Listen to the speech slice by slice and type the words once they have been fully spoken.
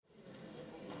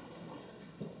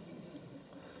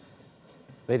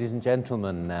Ladies and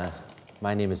gentlemen,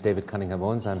 my name is David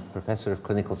Cunningham-Owens. I'm Professor of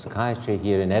Clinical Psychiatry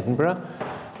here in Edinburgh,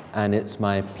 and it's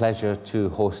my pleasure to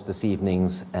host this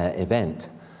evening's event.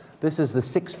 This is the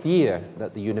 6th year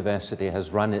that the university has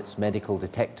run its Medical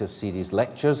Detective Series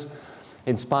lectures,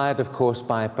 inspired, of course,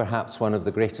 by perhaps one of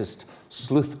the greatest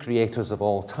sleuth creators of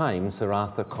all time, Sir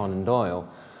Arthur Conan Doyle,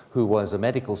 who was a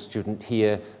medical student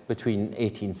here between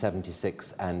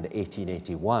 1876 and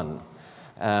 1881.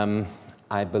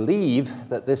 I believe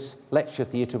that this lecture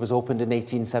theatre was opened in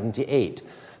 1878,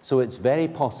 so it's very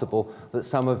possible that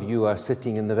some of you are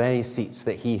sitting in the very seats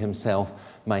that he himself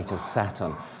might have sat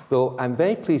on. Though I'm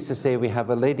very pleased to say we have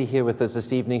a lady here with us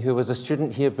this evening who was a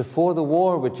student here before the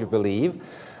war, would you believe,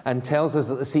 and tells us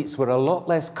that the seats were a lot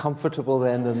less comfortable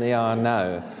then than they are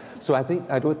now. So I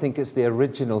don't think it's the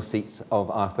original seats of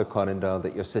Arthur Conan Doyle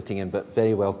that you're sitting in, but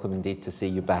very welcome indeed to see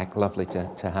you back. Lovely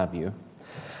to have you.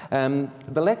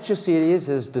 The lecture series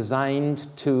is designed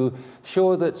to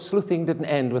show that sleuthing didn't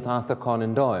end with Arthur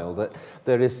Conan Doyle, that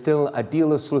there is still a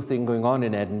deal of sleuthing going on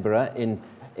in Edinburgh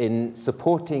in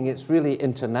supporting its really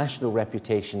international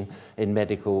reputation in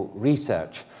medical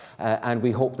research. And we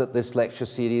hope that this lecture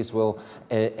series will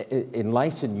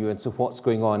enlighten you into what's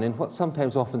going on in what's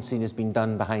sometimes often seen as being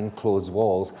done behind closed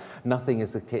walls. Nothing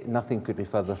could be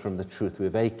further from the truth. We're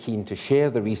very keen to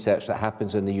share the research that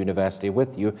happens in the university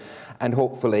with you, and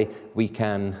hopefully we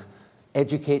can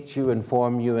educate you,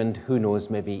 inform you, and who knows,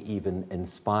 maybe even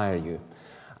inspire you.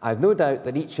 I've no doubt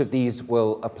that each of these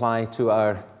will apply to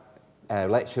our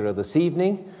lecturer this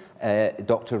evening,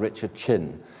 Dr. Richard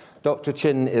Chin. Dr.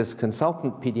 Chin is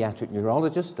consultant paediatric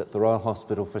neurologist at the Royal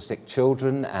Hospital for Sick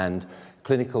Children and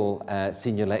clinical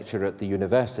senior lecturer at the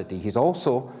university. He's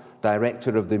also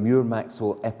director of the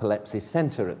Muir-Maxwell Epilepsy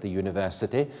Centre at the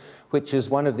university, which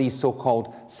is one of these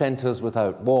so-called centres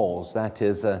without walls. That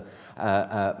is a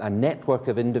network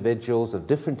of individuals of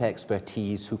different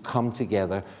expertise who come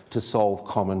together to solve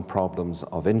common problems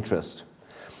of interest.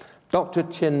 Dr.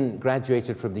 Chin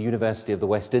graduated from the University of the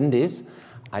West Indies.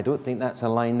 I don't think that's a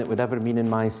line that would ever have been in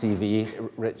my CV,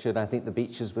 Richard. I think the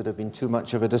beaches would have been too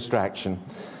much of a distraction.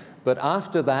 But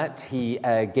after that, he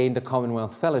gained a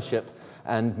Commonwealth Fellowship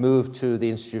and moved to the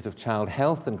Institute of Child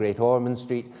Health in Great Ormond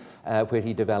Street, where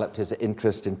he developed his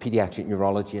interest in paediatric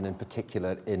neurology and in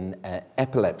particular in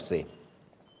epilepsy.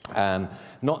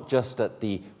 Not just at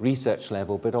the research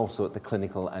level, but also at the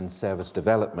clinical and service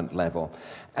development level.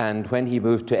 And when he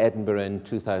moved to Edinburgh in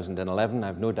 2011,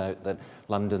 I've no doubt that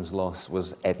London's loss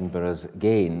was Edinburgh's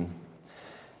gain.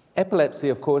 Epilepsy,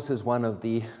 of course, is one of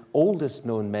the oldest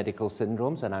known medical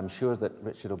syndromes, and I'm sure that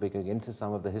Richard will be going into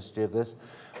some of the history of this.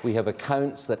 We have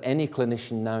accounts that any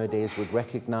clinician nowadays would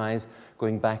recognize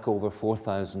going back over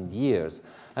 4,000 years.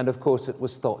 And of course, it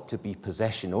was thought to be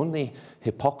possession. Only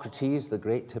Hippocrates, the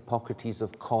great Hippocrates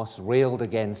of Kos, railed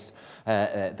against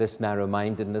this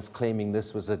narrow-mindedness, claiming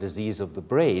this was a disease of the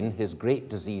brain, his great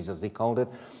disease, as he called it.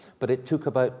 But it took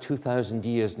about 2,000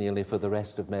 years nearly for the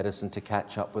rest of medicine to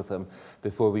catch up with him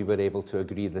before we were able to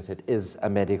agree that it is a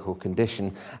medical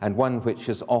condition, and one which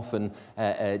is often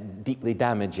deeply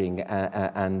damaging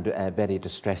and very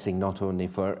distressing, not only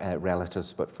for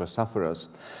relatives but for sufferers.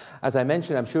 As I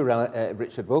mentioned, I'm sure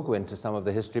Richard will go into some of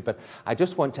the history, but I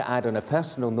just want to add on a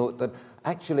personal note that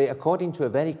actually, according to a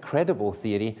very credible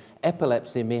theory,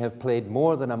 epilepsy may have played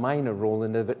more than a minor role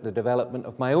in the development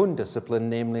of my own discipline,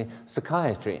 namely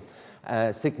psychiatry.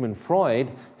 Sigmund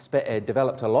Freud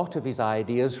developed a lot of his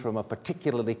ideas from a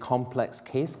particularly complex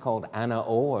case called Anna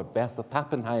O, or Bertha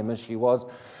Pappenheim as she was,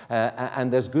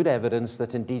 and there's good evidence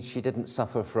that indeed she didn't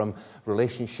suffer from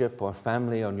relationship or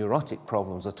family or neurotic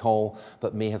problems at all,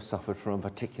 but may have suffered from a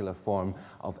particular form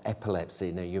of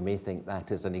epilepsy. Now, you may think that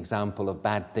is an example of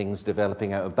bad things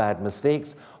developing out of bad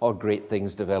mistakes or great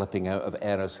things developing out of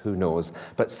errors, who knows,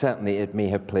 but certainly it may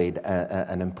have played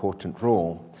an important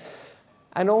role.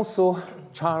 And also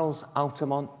Charles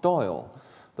Altamont Doyle,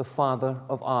 the father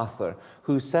of Arthur,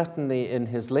 who certainly in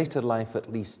his later life at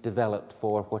least developed,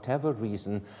 for whatever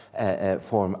reason, a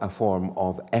form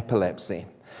of epilepsy.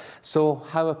 So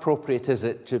how appropriate is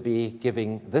it to be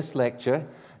giving this lecture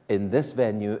in this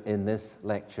venue, in this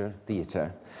lecture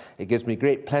theatre? It gives me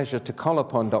great pleasure to call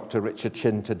upon Dr. Richard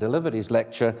Chin to deliver his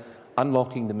lecture,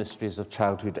 Unlocking the Mysteries of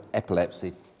Childhood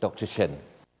Epilepsy. Dr. Chin.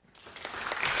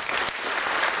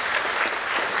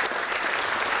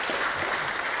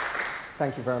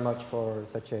 Thank you very much for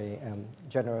such a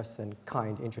generous and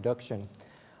kind introduction.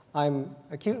 I'm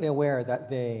acutely aware that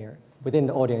within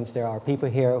the audience there are people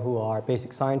here who are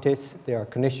basic scientists, there are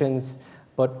clinicians,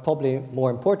 but probably more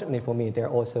importantly for me, there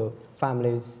are also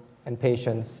families and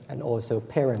patients and also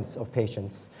parents of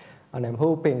patients. And I'm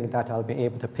hoping that I'll be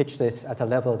able to pitch this at a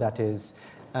level that is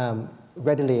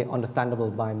readily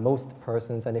understandable by most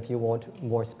persons. And if you want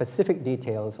more specific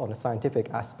details on the scientific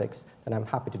aspects, then I'm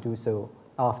happy to do so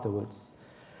afterwards.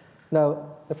 Now,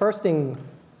 the first thing,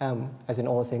 as in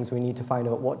all things, we need to find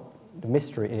out what the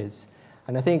mystery is.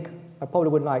 And I think I probably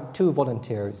would like two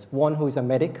volunteers, one who is a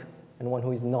medic and one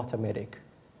who is not a medic.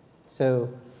 So,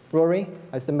 Rory,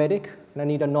 as the medic, and I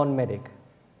need a non-medic.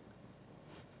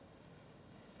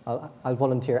 I'll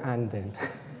volunteer Anne then.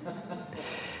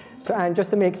 So Anne, just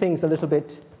to make things a little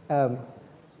bit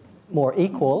more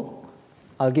equal,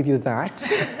 I'll give you that.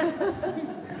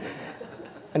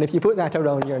 And if you put that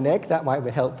around your neck, that might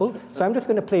be helpful. So I'm just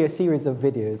going to play a series of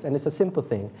videos, and it's a simple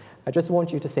thing. I just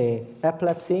want you to say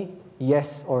epilepsy,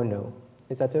 yes or no.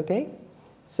 Is that okay?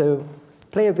 So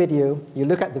play a video, you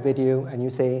look at the video, and you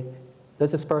say,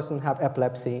 does this person have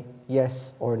epilepsy,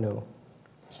 yes or no?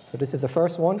 So this is the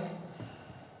first one.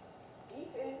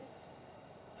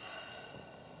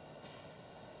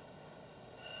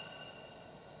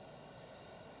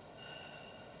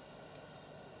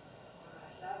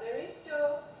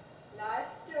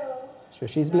 So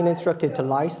she's been instructed to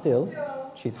lie still,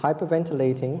 she's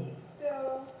hyperventilating,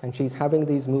 and she's having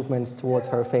these movements towards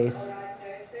her face,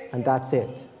 and that's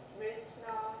it.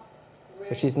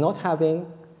 So she's not having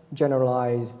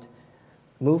generalized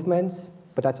movements,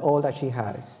 but that's all that she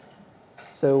has.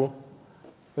 So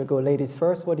we'll go ladies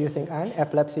first. What do you think, Anne?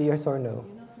 Epilepsy, yes or no?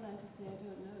 You're not allowed to say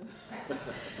I don't know.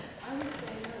 I would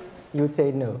say no. You would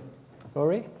say no.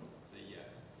 Rory? Say yes.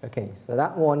 Okay, so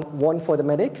that one for the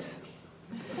medics.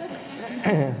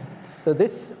 So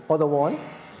this other one,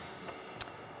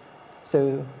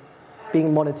 so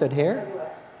being monitored here.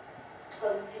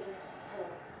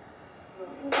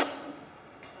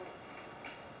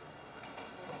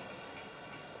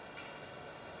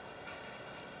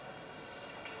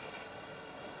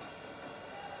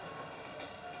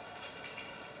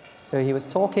 So he was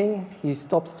talking, he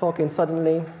stops talking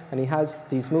suddenly, and he has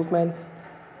these movements,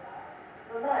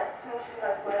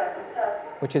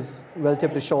 which is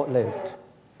relatively short-lived.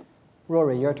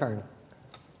 Rory, your turn. I'm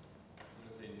going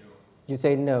to say no. You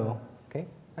say no. Okay.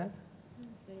 Anne? I would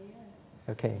say yes.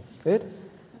 Okay, good.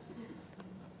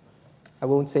 I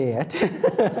won't say it.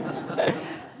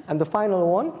 And the final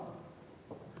one.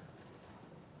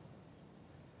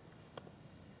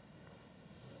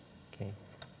 Okay.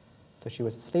 So she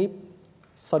was asleep,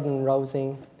 sudden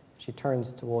rousing. She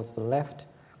turns towards the left.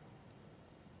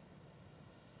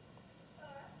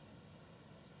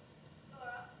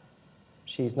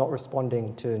 She's not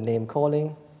responding to name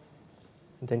calling.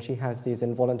 And then she has these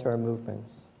involuntary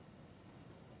movements.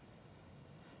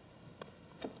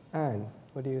 Anne,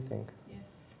 what do you think? Yes.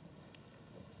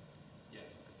 Yes.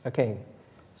 Okay,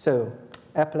 so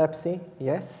epilepsy,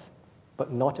 yes,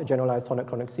 but not a generalized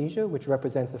tonic-clonic seizure, which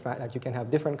represents the fact that you can have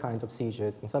different kinds of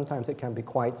seizures, and sometimes it can be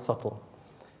quite subtle.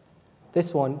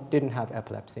 This one didn't have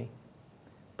epilepsy,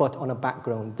 but on a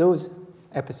background. Those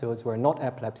episodes were not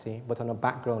epilepsy, but on a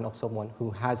background of someone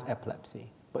who has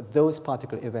epilepsy. But those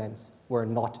particular events were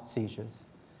not seizures.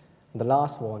 And the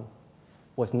last one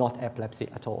was not epilepsy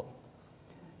at all.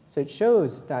 So it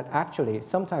shows that actually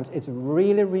sometimes it's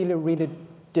really, really, really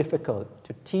difficult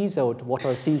to tease out what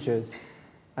are seizures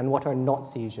and what are not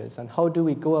seizures. And how do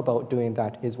we go about doing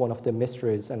that is one of the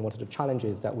mysteries and one of the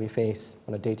challenges that we face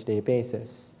on a day-to-day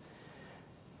basis.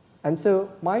 And so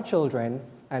my children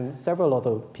and several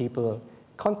other people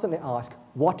constantly ask,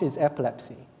 what is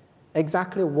epilepsy?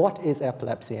 Exactly what is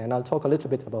epilepsy? And I'll talk a little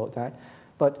bit about that.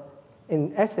 But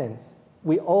in essence,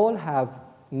 we all have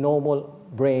normal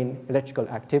brain electrical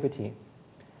activity.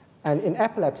 And in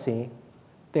epilepsy,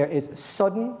 there is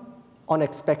sudden,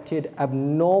 unexpected,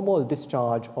 abnormal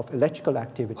discharge of electrical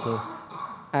activity.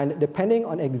 And depending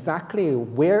on exactly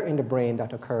where in the brain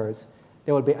that occurs,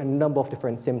 there will be a number of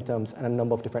different symptoms and a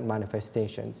number of different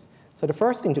manifestations. So the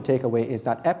first thing to take away is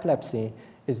that epilepsy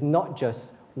is not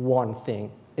just one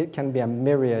thing. It can be a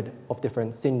myriad of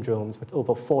different syndromes with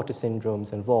over 40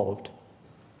 syndromes involved.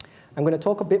 I'm going to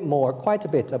talk a bit more, quite a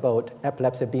bit, about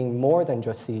epilepsy being more than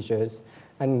just seizures.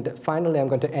 And finally, I'm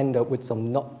going to end up with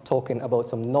talking about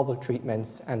some novel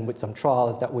treatments and with some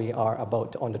trials that we are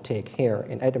about to undertake here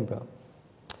in Edinburgh.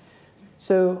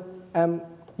 So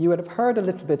you would have heard a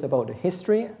little bit about the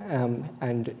history,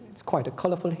 and it's quite a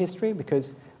colorful history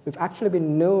because we've actually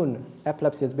been known,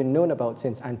 epilepsy has been known about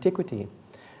since antiquity.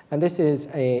 And this is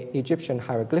an Egyptian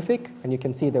hieroglyphic, and you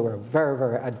can see they were very,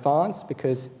 very advanced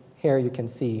because here you can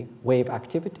see wave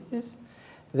activities.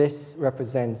 This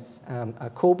represents a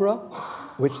cobra,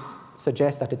 which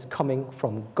suggests that it's coming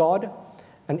from God.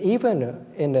 And even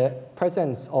in the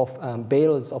presence of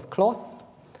bales of cloth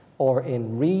or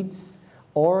in reeds,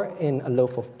 or in a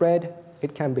loaf of bread,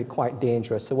 it can be quite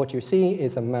dangerous. So what you see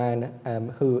is a man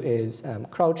who is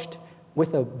crouched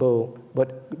with a bow,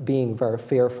 but being very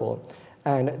fearful.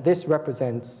 And this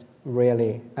represents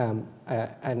really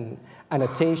an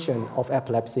annotation of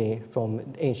epilepsy from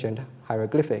ancient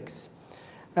hieroglyphics.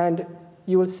 And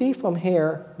you will see from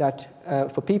here that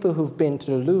for people who've been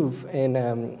to the Louvre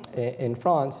in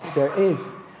France, there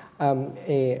is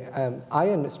an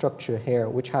iron structure here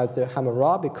which has the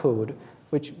Hammurabi Code,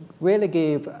 which really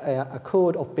gave a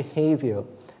code of behavior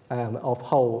of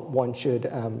how one should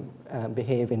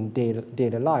behave in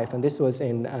daily life. And this was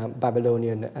in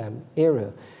Babylonian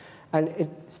era. And it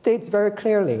states very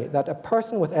clearly that a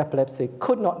person with epilepsy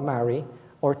could not marry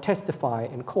or testify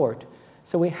in court.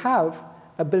 So we have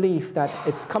a belief that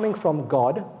it's coming from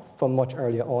God from much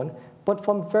earlier on, but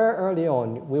from very early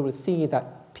on, we will see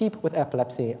that people with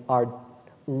epilepsy are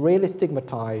really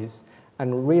stigmatized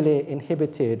and really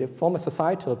inhibited from a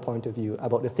societal point of view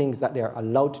about the things that they are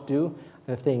allowed to do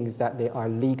and the things that they are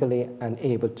legally and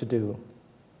able to do.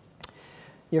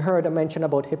 You heard a mention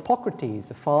about Hippocrates,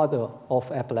 the father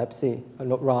of epilepsy,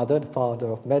 rather the father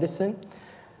of medicine.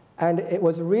 And it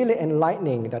was really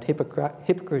enlightening that Hippocrates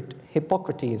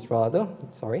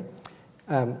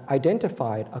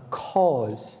identified a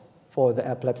cause for the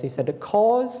epilepsy. He said the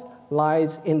cause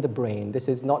lies in the brain. This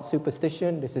is not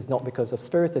superstition. This is not because of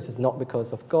spirits. This is not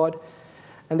because of God.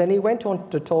 And then he went on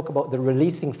to talk about the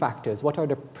releasing factors. What are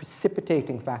the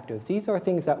precipitating factors? These are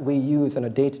things that we use on a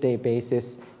day-to-day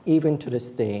basis, even to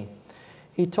this day.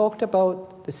 He talked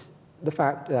about the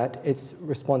fact that it's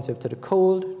responsive to the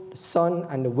cold, the sun,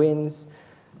 and the winds.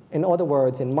 In other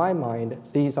words, in my mind,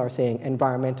 these are saying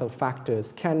environmental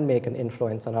factors can make an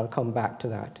influence, and I'll come back to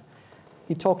that.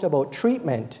 He talked about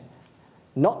treatment,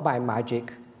 not by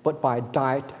magic, but by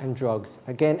diet and drugs.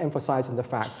 Again, emphasizing the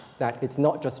fact that it's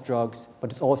not just drugs,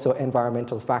 but it's also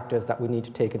environmental factors that we need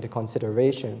to take into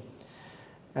consideration.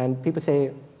 And people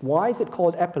say, why is it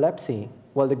called epilepsy?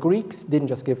 Well, the Greeks didn't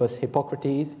just give us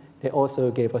Hippocrates, they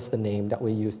also gave us the name that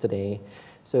we use today.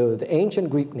 So the ancient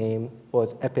Greek name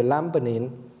was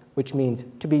epilambanin, which means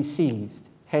to be seized.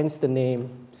 Hence the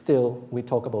name, still we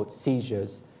talk about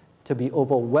seizures, to be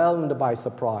overwhelmed by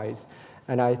surprise.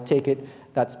 And I take it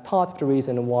that's part of the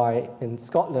reason why in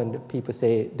Scotland people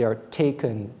say they're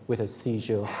taken with a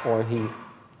seizure or he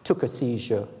took a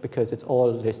seizure, because it's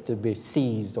all this to be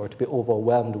seized or to be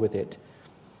overwhelmed with it.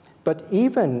 But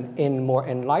even in more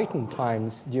enlightened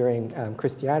times during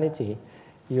Christianity,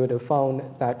 you would have found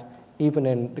that even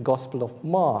in the Gospel of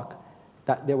Mark,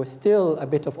 that there was still a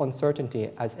bit of uncertainty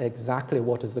as exactly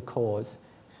what is the cause.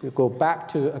 We go back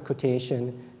to a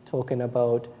quotation talking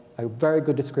about a very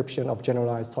good description of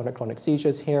generalized tonic-clonic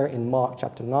seizures here in Mark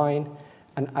chapter 9,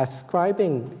 and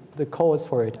ascribing the cause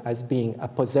for it as being a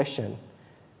possession.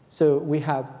 So we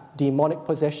have demonic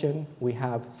possession, we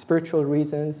have spiritual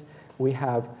reasons, we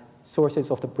have sources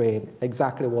of the brain,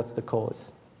 exactly what's the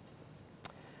cause.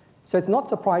 So it's not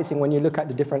surprising when you look at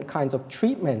the different kinds of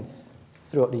treatments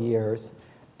throughout the years.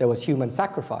 There was human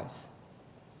sacrifice,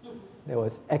 there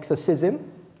was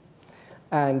exorcism,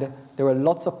 and there were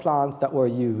lots of plants that were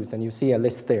used, and you see a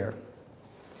list there.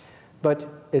 But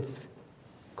it's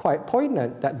quite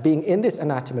poignant that being in this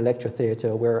anatomy lecture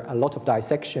theatre where a lot of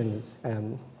dissections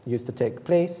used to take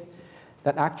place,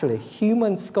 that actually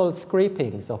human skull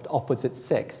scrapings of the opposite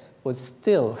sex was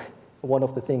still one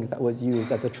of the things that was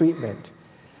used as a treatment.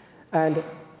 And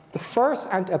the first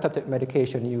anti-epileptic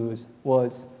medication used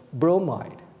was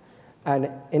bromide.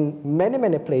 And in many,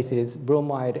 many places,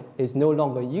 bromide is no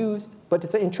longer used, but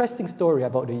it's an interesting story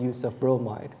about the use of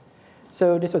bromide.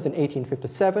 So this was in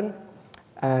 1857,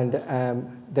 and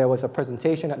there was a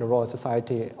presentation at the Royal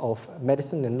Society of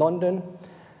Medicine in London,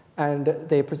 and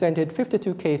they presented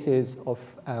 52 cases of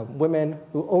women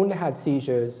who only had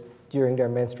seizures during their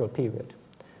menstrual period.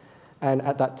 And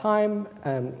at that time,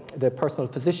 the personal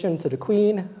physician to the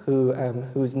Queen,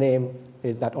 whose name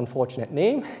is that unfortunate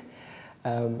name,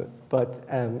 but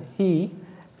he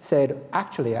said,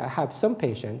 actually, I have some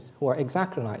patients who are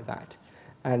exactly like that.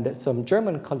 And some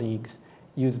German colleagues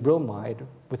use bromide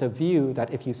with a view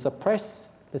that if you suppress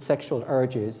the sexual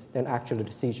urges, then actually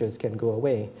the seizures can go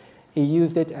away. He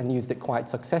used it and used it quite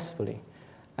successfully.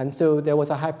 And so there was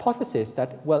a hypothesis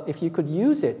that, well, if you could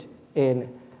use it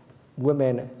in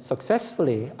women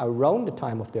successfully around the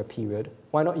time of their period,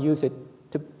 why not use it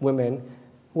to women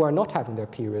who are not having their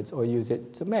periods, or use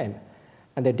it to men?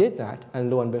 And they did that, and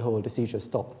lo and behold, the seizures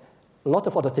stopped. A lot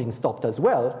of other things stopped as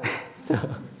well.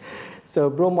 So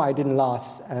bromide didn't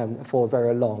last for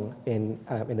very long in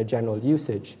the general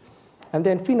usage. And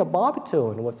then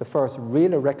phenobarbital was the first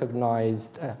really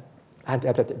recognized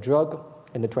anti-epileptic drug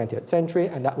in the 20th century,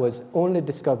 and that was only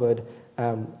discovered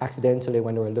accidentally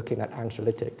when they were looking at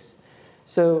anxiolytics.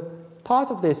 So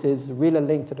part of this is really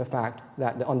linked to the fact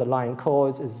that the underlying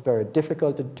cause is very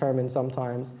difficult to determine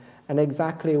sometimes, and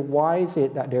exactly why is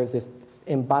it that there's this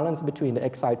imbalance between the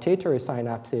excitatory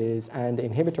synapses and the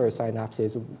inhibitory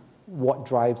synapses, what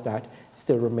drives that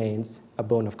still remains a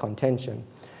bone of contention.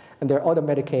 And there are other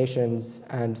medications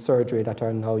and surgery that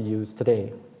are now used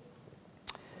today.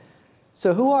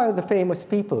 So who are the famous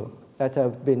people that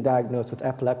have been diagnosed with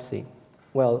epilepsy?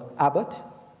 Well,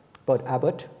 Bud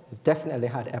Abbott has definitely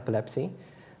had epilepsy,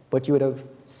 but you would have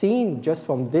seen just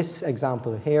from this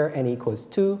example here, n equals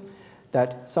 2,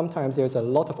 that sometimes there's a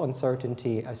lot of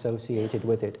uncertainty associated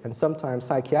with it, and sometimes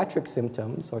psychiatric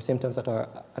symptoms or symptoms that are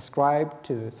ascribed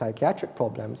to psychiatric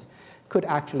problems could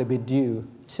actually be due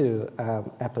to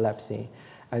epilepsy.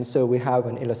 And so we have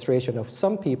an illustration of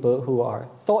some people who are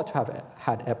thought to have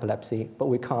had epilepsy, but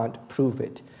we can't prove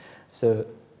it. So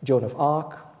Joan of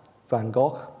Arc, Van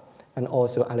Gogh, and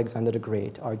also Alexander the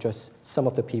Great are just some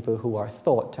of the people who are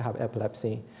thought to have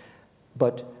epilepsy.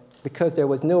 But because there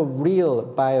was no real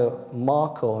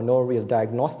biomarker or no real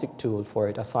diagnostic tool for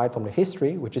it, aside from the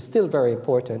history, which is still very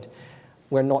important,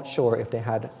 we're not sure if they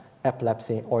had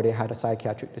epilepsy or they had a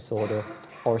psychiatric disorder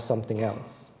or something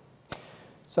else.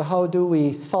 So how do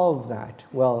we solve that?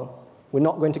 Well, we're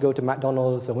not going to go to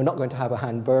McDonald's and we're not going to have a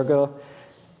hamburger.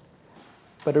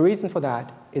 But the reason for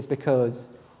that is because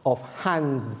of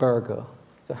Hans Burger.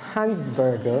 So Hans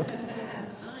Burger,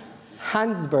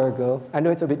 I know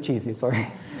it's a bit cheesy, sorry.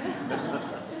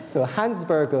 So Hans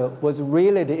Burger was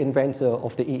really the inventor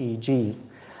of the EEG.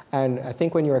 And I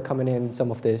think when you were coming in,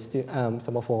 some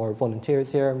of our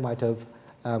volunteers here might have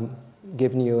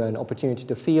given you an opportunity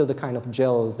to feel the kind of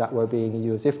gels that were being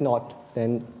used. If not,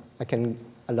 then I can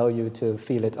allow you to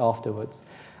feel it afterwards.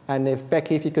 And if,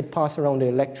 Becky, if you could pass around the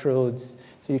electrodes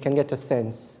so you can get a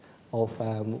sense of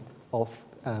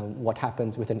what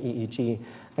happens with an EEG.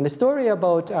 And the story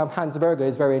about Hans Burger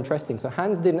is very interesting. So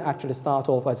Hans didn't actually start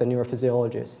off as a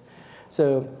neurophysiologist.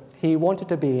 So he wanted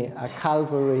to be a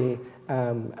cavalry,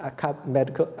 a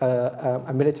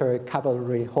military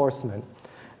cavalry horseman.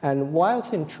 And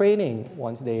whilst in training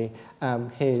one day,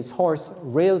 his horse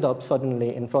railed up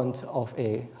suddenly in front of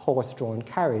a horse-drawn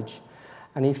carriage.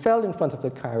 And he fell in front of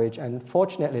the carriage, and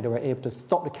fortunately they were able to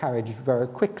stop the carriage very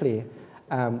quickly,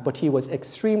 but he was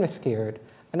extremely scared.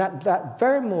 And at that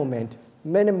very moment,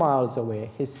 many miles away,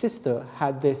 his sister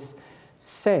had this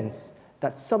sense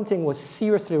that something was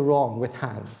seriously wrong with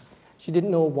Hans. She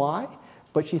didn't know why,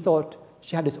 but she thought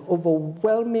she had this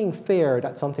overwhelming fear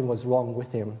that something was wrong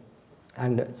with him,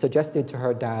 and suggested to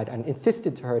her dad and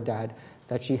insisted to her dad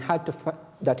that he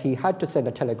had to send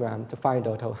a telegram to find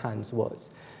out how Hans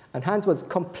was. And Hans was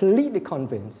completely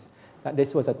convinced that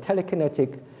this was a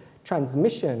telekinetic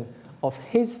transmission of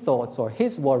his thoughts or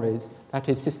his worries that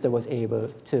his sister was able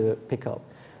to pick up.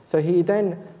 So he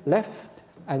then left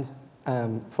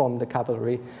from the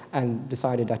cavalry and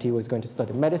decided that he was going to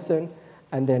study medicine,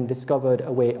 and then discovered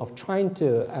a way of trying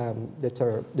to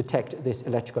detect this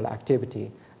electrical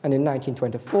activity. And in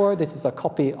 1924, this is a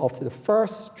copy of the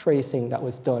first tracing that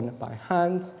was done by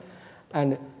Hans,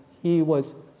 and he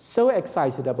was so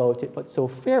excited about it, but so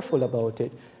fearful about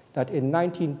it, that in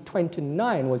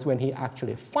 1929 was when he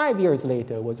actually, 5 years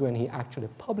later, was when he actually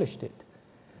published it.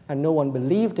 And no one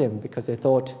believed him because they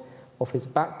thought of his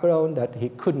background that he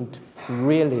couldn't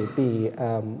really be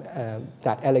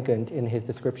that elegant in his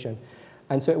description.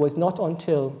 And so it was not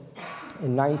until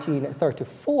in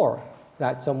 1934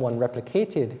 that someone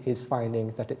replicated his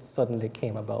findings that it suddenly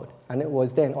came about. And it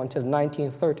was then until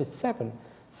 1937,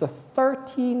 so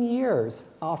 13 years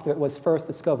after it was first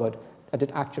discovered, that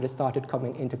it actually started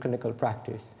coming into clinical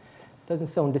practice. Doesn't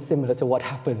sound dissimilar to what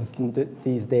happens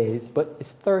these days, but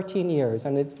it's 13 years,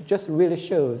 and it just really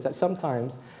shows that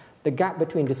sometimes the gap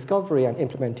between discovery and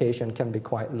implementation can be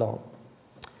quite long.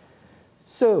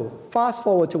 So, fast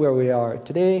forward to where we are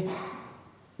today.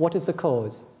 What is the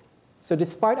cause? So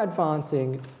despite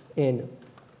advancing in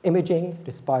imaging,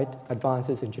 despite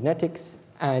advances in genetics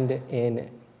and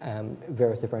in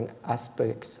various different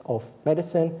aspects of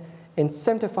medicine, in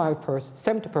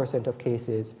 70% of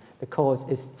cases, the cause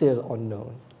is still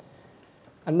unknown.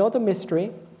 Another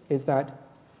mystery is that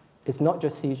it's not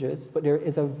just seizures, but there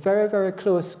is a very, very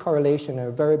close correlation, a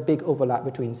very big overlap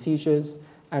between seizures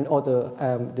and other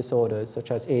disorders, such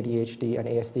as ADHD and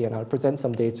ASD, and I'll present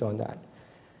some data on that.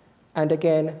 And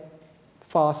again,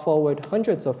 fast forward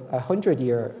 100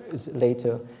 years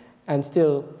later, and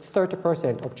still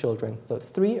 30% of children, so it's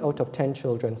 3 out of 10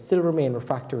 children, still remain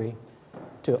refractory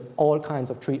to all kinds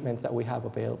of treatments that we have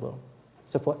available.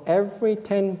 So for every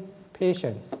 10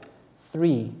 patients,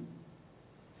 3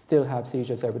 still have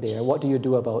seizures every day. And what do you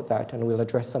do about that? And we'll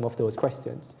address some of those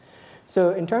questions. So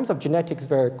in terms of genetics,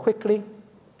 very quickly,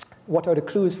 what are the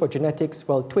clues for genetics?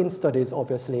 Well, twin studies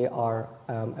obviously are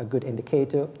a good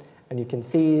indicator. And you can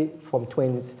see from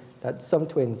twins that some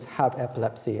twins have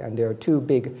epilepsy. And there are 2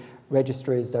 big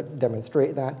registries that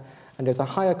demonstrate that. And there's a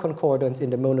higher concordance in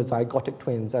the monozygotic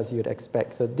twins, as you'd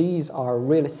expect. So these are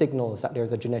real signals that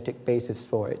there's a genetic basis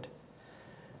for it.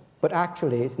 But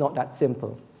actually, it's not that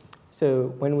simple.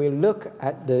 So when we look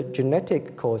at the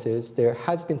genetic causes, there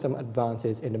has been some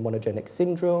advances in the monogenic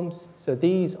syndromes. So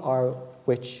these are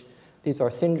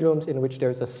syndromes in which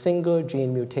there's a single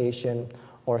gene mutation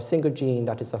or a single gene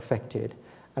that is affected.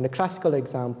 And a classical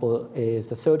example is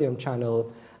the sodium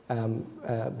channel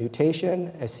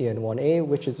mutation, SCN1A,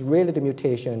 which is really the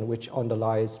mutation which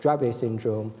underlies Dravet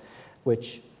syndrome,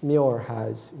 which Muir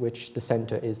has, which the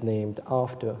center is named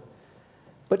after.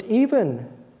 But even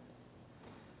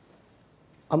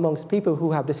amongst people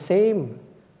who have the same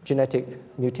genetic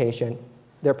mutation,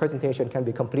 their presentation can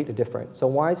be completely different. So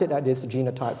why is it that this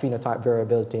genotype-phenotype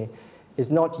variability is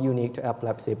not unique to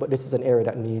epilepsy, but this is an area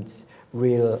that needs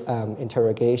real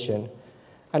interrogation?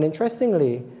 And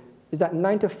interestingly, is that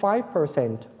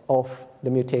 95% of the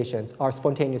mutations are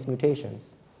spontaneous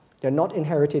mutations. They're not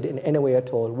inherited in any way at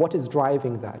all. What is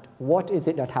driving that? What is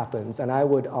it that happens? And I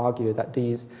would argue that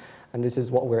these, and this is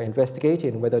what we're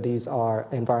investigating, whether these are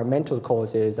environmental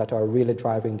causes that are really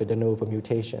driving the de novo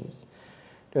mutations.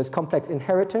 There's complex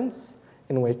inheritance,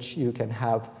 in which you can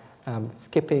have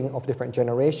skipping of different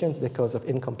generations because of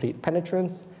incomplete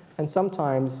penetrance, and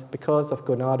sometimes because of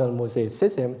gonadal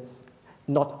mosaicism,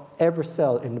 not every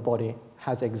cell in the body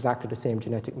has exactly the same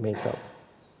genetic makeup.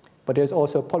 But there's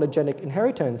also polygenic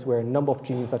inheritance, where a number of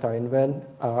genes that are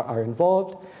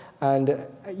involved, and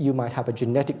you might have a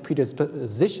genetic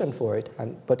predisposition for it,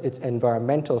 but it's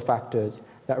environmental factors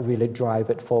that really drive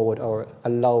it forward or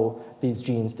allow these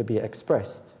genes to be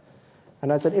expressed.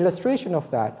 And as an illustration of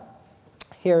that,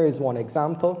 here is one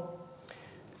example.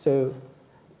 So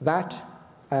that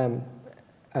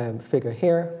figure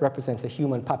here represents a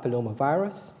human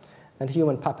papillomavirus. And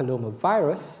human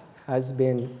papillomavirus has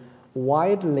been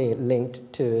widely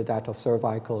linked to that of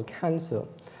cervical cancer,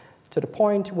 to the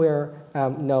point where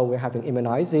now we're having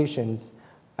immunizations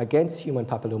against human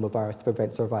papillomavirus to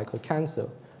prevent cervical cancer.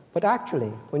 But actually,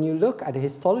 when you look at the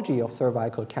histology of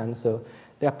cervical cancer,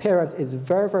 the appearance is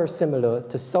very, very similar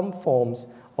to some forms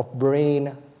of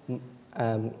brain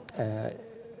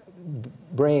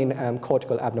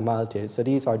cortical abnormalities. So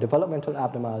these are developmental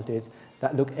abnormalities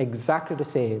that look exactly the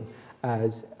same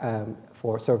as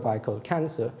for cervical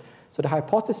cancer. So the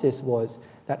hypothesis was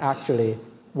that actually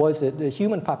was it the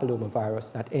human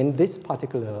papillomavirus that in this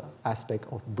particular aspect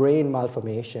of brain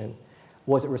malformation,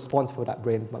 was it responsible for that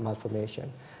brain malformation?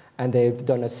 And they've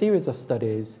done a series of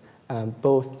studies,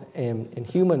 both in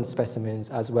human specimens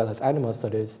as well as animal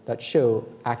studies, that show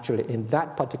actually in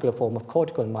that particular form of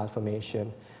cortical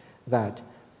malformation that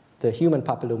the human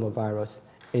papillomavirus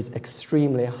is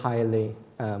extremely highly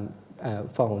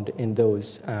found in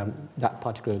that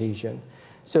particular lesion.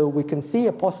 So we can see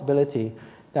a possibility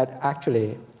that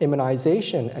actually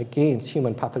immunization against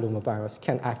human papillomavirus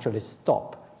can actually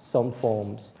stop some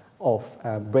forms of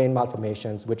brain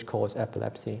malformations which cause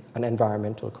epilepsy, an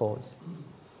environmental cause.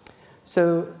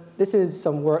 So this is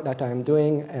some work that I'm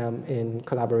doing in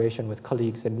collaboration with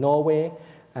colleagues in Norway.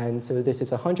 And so this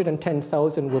is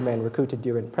 110,000 women recruited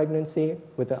during pregnancy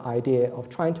with the idea of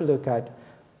trying to look at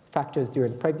factors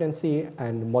during pregnancy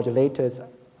and modulators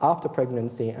after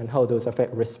pregnancy and how those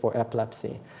affect risk for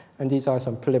epilepsy. And these are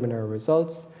some preliminary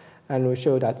results. And we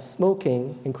show that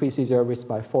smoking increases your risk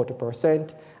by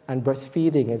 40%, and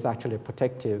breastfeeding is actually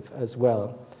protective as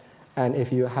well. And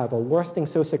if you have a worsening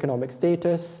socioeconomic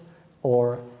status,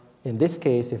 or in this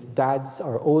case, if dads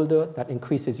are older, that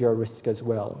increases your risk as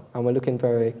well. And we're looking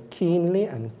very keenly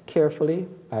and carefully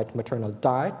at maternal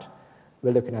diet.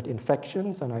 We're looking at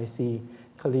infections, and I see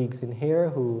colleagues in here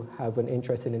who have an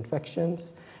interest in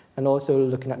infections, and also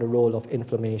looking at the role of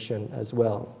inflammation as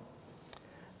well.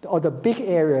 The other big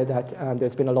area that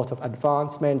there's been a lot of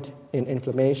advancement in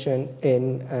inflammation,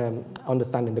 in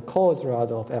understanding the cause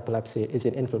rather of epilepsy, is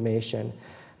in inflammation.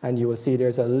 And you will see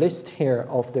there's a list here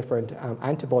of different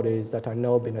antibodies that are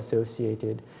now been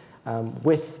associated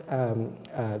with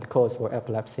the cause for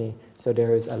epilepsy. So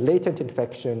there is a latent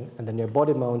infection, and then your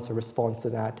body mounts a response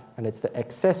to that, and it's the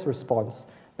excess response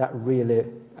that really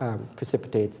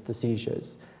precipitates the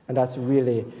seizures. And that's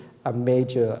really a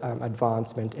major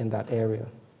advancement in that area.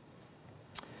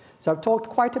 So I've talked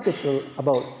quite a bit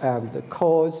about the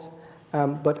cause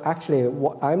But actually,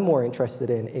 what I'm more interested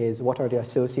in is what are the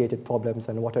associated problems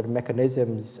and what are the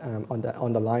mechanisms that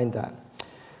underline that.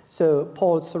 So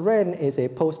Paul Soren is a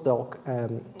postdoc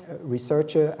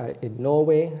researcher in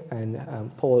Norway,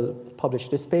 and Paul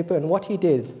published this paper. And what he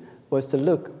did was to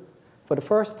look for the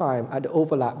first time at the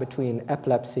overlap between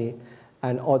epilepsy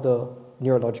and other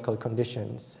neurological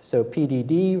conditions. So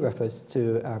PDD refers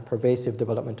to pervasive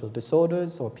developmental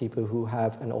disorders, or people who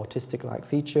have an autistic-like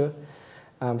feature,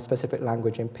 specific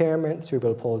language impairment,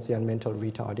 cerebral palsy, and mental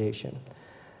retardation.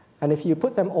 And if you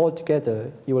put them all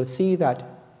together, you will see that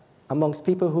amongst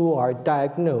people who are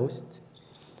diagnosed,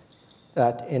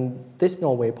 that in this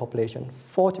Norway population,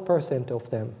 40% of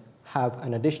them have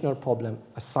an additional problem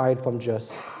aside from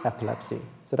just epilepsy.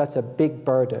 So that's a big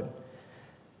burden.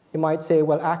 You might say,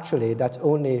 well, actually, that's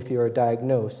only if you're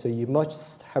diagnosed, so you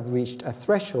must have reached a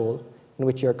threshold in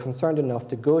which you're concerned enough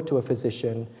to go to a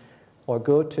physician or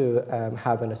go to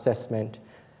have an assessment.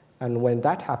 And when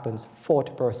that happens,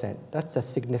 40%, that's a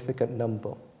significant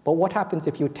number. But what happens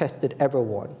if you tested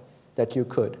everyone that you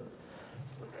could?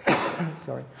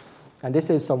 Sorry. And this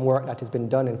is some work that has been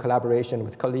done in collaboration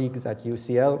with colleagues at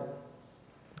UCL.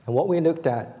 And what we looked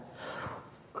at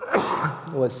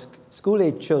was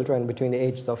school-age children between the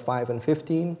ages of 5 and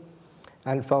 15,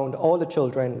 and found all the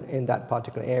children in that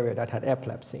particular area that had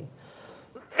epilepsy,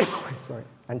 sorry,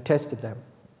 and tested them.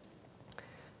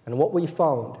 And what we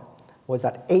found was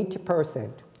that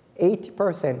 80%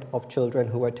 of children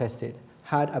who were tested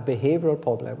had a behavioral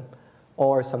problem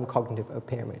or some cognitive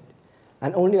impairment.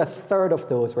 And only a third of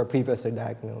those were previously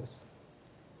diagnosed.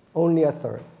 Only a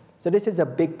third. So this is a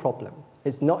big problem.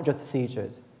 It's not just the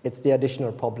seizures, it's the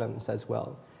additional problems as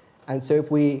well. And so if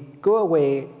we go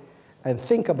away and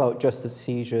think about just the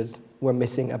seizures, we're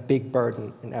missing a big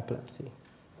burden in epilepsy.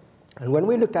 And when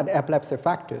we looked at epilepsy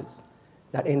factors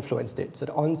that influenced it, so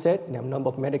the onset, the number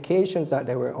of medications that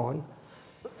they were on,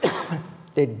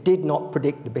 they did not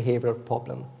predict the behavioral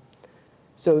problem.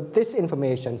 So this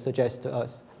information suggests to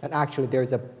us that actually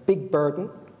there's a big burden,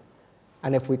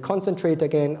 and if we concentrate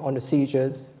again on the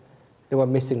seizures, then we're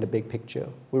missing the big picture.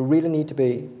 We really need to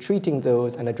be treating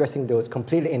those and addressing those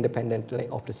completely independently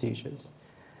of the seizures.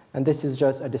 And this is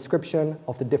just a description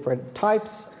of the different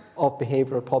types of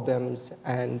behavioral problems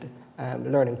and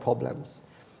learning problems.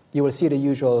 You will see the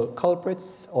usual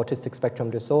culprits: autistic spectrum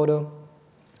disorder,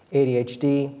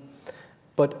 ADHD,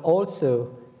 but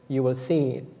also you will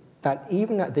see that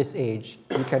even at this age,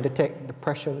 you can detect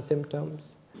depression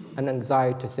symptoms and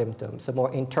anxiety symptoms, so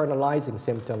more internalizing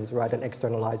symptoms rather than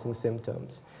externalizing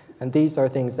symptoms. And these are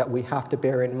things that we have to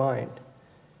bear in mind.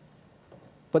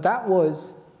 But that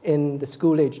was in the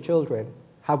school-age children.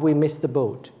 Have we missed the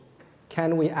boat?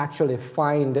 Can we actually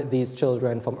find these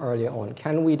children from earlier on?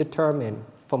 Can we determine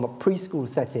from a preschool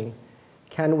setting,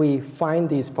 can we find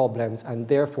these problems and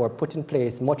therefore put in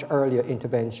place much earlier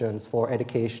interventions for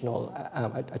educational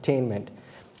attainment?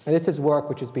 And this is work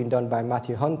which has been done by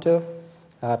Matthew Hunter,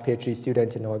 a PhD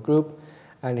student in our group,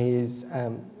 and his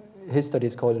study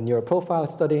is called a Neuroprofile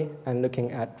Study, and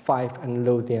looking at Fife and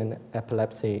Lothian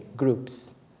epilepsy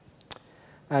groups.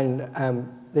 And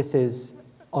this is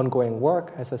ongoing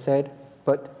work, as I said,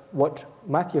 but what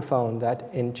Matthew found that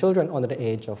in children under the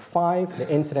age of 5,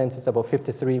 the incidence is about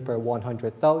 53 per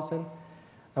 100,000.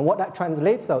 And what that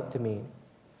translates out to mean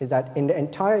is that in the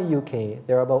entire UK,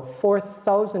 there are about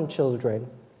 4,000 children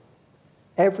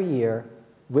every year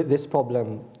with this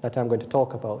problem that I'm going to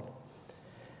talk about.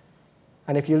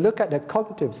 And if you look at the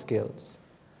cognitive skills,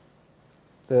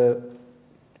 the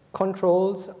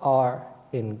controls are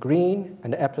in green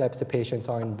and the epilepsy patients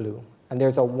are in blue. And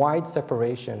there's a wide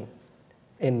separation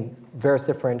in various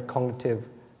different cognitive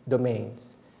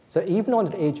domains. So even on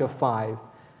the age of 5,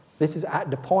 this is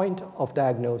at the point of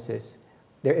diagnosis,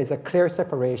 there is a clear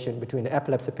separation between the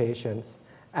epilepsy patients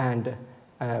and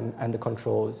the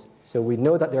controls. So we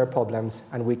know that there are problems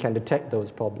and we can detect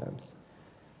those problems.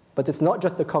 But it's not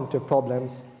just the cognitive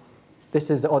problems,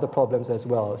 this is the other problems as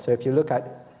well. So if you look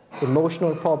at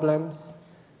emotional problems,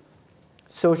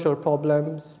 social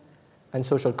problems, and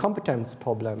social competence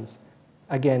problems,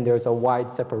 again, there's a wide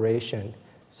separation.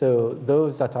 So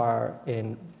those that are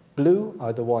in blue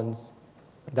are the ones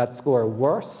that score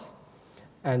worse,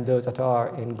 and those that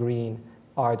are in green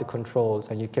are the controls,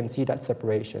 and you can see that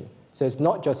separation. So it's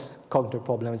not just cognitive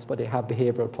problems, but they have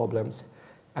behavioral problems,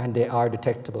 and they are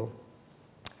detectable.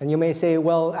 And you may say,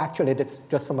 well, actually, that's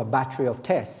just from a battery of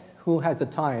tests. Who has the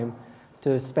time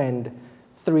to spend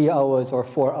 3 hours or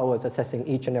 4 hours assessing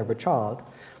each and every child?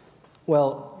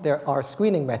 Well, there are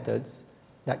screening methods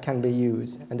that can be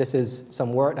used. And this is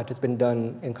some work that has been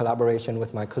done in collaboration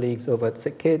with my colleagues over at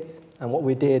Sick Kids. And what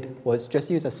we did was just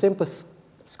use a simple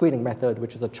screening method,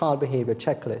 which is a child behavior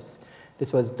checklist.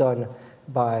 This was done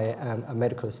by a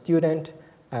medical student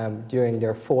during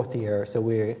their 4th year, so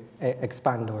we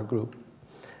expand our group.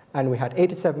 And we had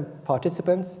 87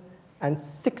 participants, and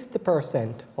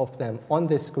 60% of them on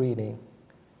this screening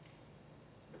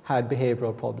had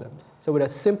behavioral problems. So with a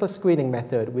simple screening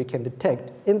method, we can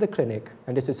detect in the clinic,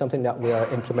 and this is something that we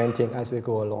are implementing as we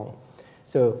go along.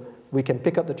 So we can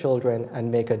pick up the children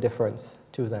and make a difference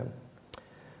to them.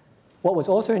 What was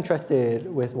also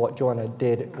interested with what Joanna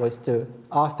did was to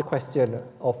ask the question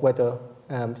of whether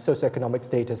socioeconomic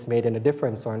status made any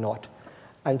difference or not.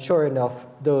 And sure enough,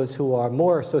 those who are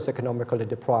more socioeconomically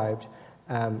deprived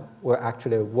were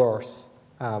actually worse.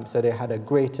 So they had a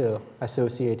greater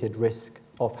associated risk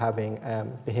of having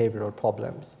behavioral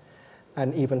problems.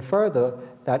 And even further,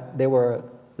 that they were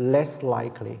less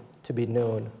likely to be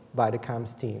known by the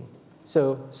CAMS team.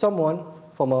 So someone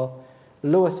from a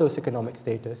lower socioeconomic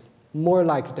status, more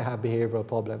likely to have behavioral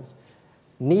problems,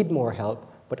 need more help,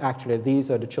 but actually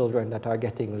these are the children that are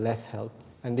getting less help.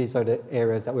 And these are the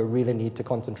areas that we really need to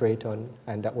concentrate on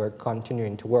and that we're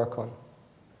continuing to work on.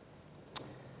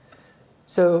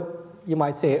 So you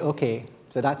might say, okay,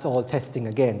 so that's all testing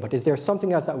again, but is there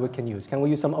something else that we can use? Can we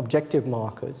use some objective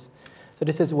markers? So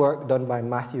this is work done by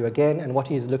Matthew again, and what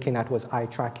he's looking at was eye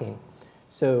tracking.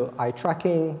 So eye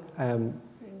tracking,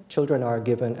 children are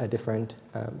given a different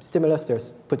stimulus. They're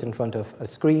put in front of a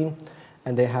screen,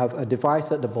 and they have a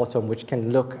device at the bottom which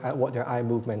can look at what their eye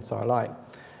movements are like.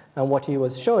 And what he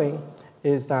was showing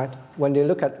is that when they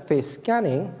look at face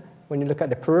scanning, when you look at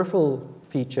the peripheral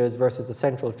features versus the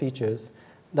central features,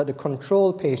 that the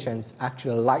control patients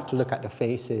actually like to look at the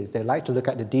faces. They like to look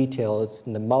at the details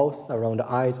in the mouth, around the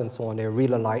eyes, and so on. They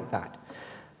really like that,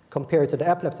 compared to the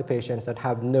epilepsy patients that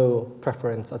have no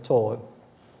preference at all.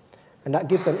 And that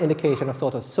gives an indication of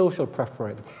sort of social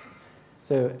preference.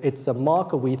 So it's a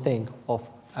marker, we think, of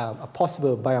a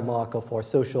possible biomarker for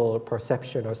social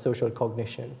perception or social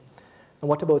cognition. And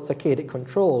what about saccadic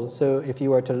control? So if you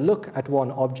were to look at one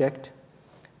object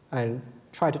and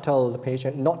try to tell the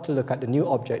patient not to look at the new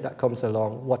object that comes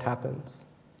along, what happens?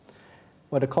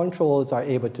 Well, the controls are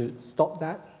able to stop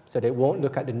that, so they won't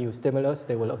look at the new stimulus,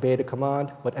 they will obey the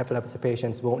command, but epilepsy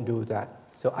patients won't do that.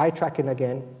 So eye tracking,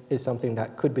 again, is something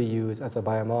that could be used as a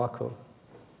biomarker.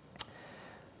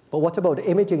 But what about the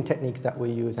imaging techniques that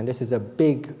we use? And this is a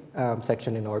big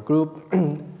section in our group.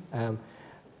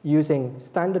 Using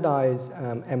standardized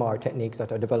MR techniques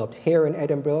that are developed here in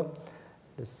Edinburgh,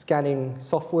 the scanning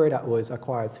software that was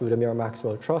acquired through the Mira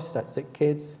Maxwell Trust at Sick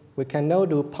Kids, we can now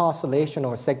do parcellation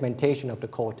or segmentation of the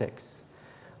cortex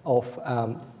of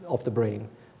the brain.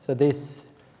 So this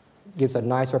gives a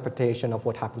nice representation of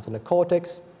what happens in the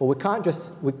cortex, but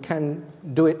we can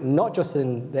do it not just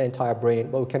in the entire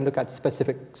brain, but we can look at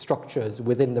specific structures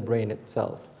within the brain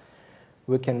itself.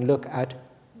 We can look at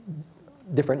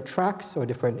different tracks or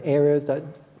different areas that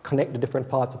connect the different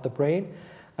parts of the brain,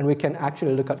 and we can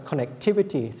actually look at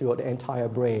connectivity throughout the entire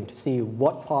brain to see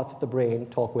what parts of the brain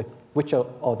talk with which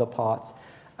other parts,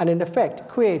 and in effect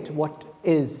create what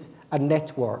is a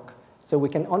network. So we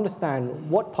can understand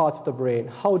what parts of the brain,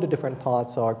 how the different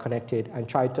parts are connected, and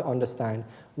try to understand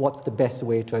what's the best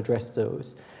way to address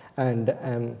those.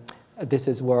 And this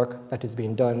is work that is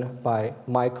being done by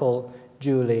Michael,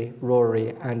 Julie,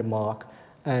 Rory, and Mark.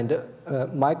 And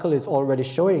Michael is already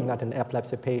showing that in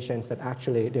epilepsy patients that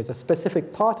actually there's a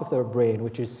specific part of their brain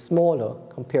which is smaller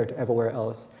compared to everywhere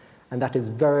else, and that is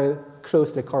very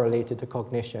closely correlated to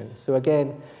cognition. So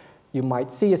again, you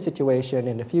might see a situation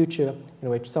in the future in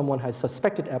which someone has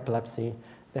suspected epilepsy,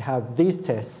 they have these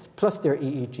tests, plus their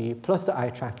EEG, plus the eye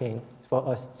tracking, for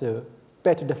us to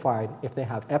better define if they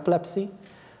have epilepsy,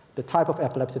 the type of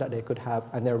epilepsy that they could have,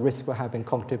 and their risk for having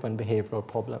cognitive and behavioral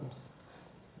problems.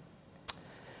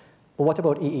 But what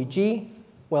about EEG?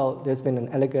 Well, there's been an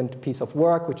elegant piece of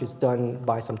work which is done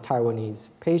by some Taiwanese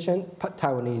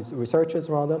researchers,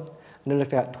 and they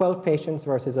looked at 12 patients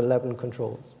versus 11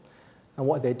 controls. And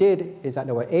what they did is that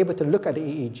they were able to look at the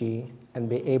EEG and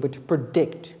be able to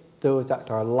predict those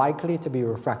that are likely to be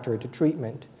refractory to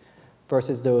treatment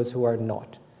versus those who are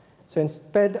not. So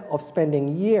instead of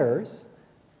spending years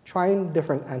trying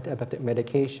different anti-epileptic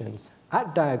medications,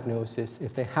 at diagnosis,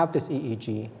 if they have this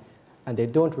EEG and they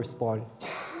don't respond,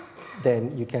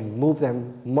 then you can move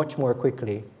them much more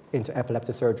quickly into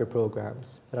epilepsy surgery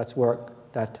programs. So that's work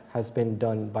that has been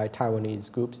done by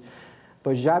Taiwanese groups.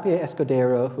 But Javier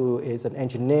Escudero, who is an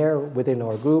engineer within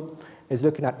our group, is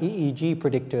looking at EEG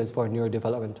predictors for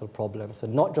neurodevelopmental problems. So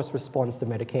not just response to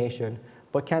medication,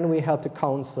 but can we help to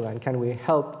counsel and can we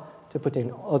help to put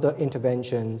in other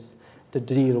interventions to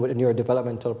deal with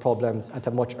neurodevelopmental problems at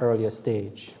a much earlier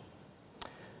stage?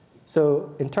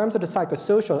 So in terms of the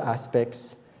psychosocial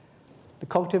aspects, the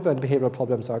cognitive and behavioral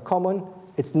problems are common.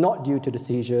 It's not due to the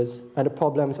seizures, and the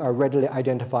problems are readily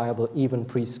identifiable even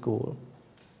preschool.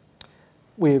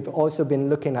 We've also been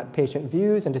looking at patient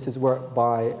views, and this is work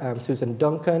by Susan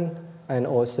Duncan and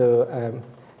also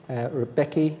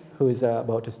Rebecca, who is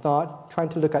about to start, trying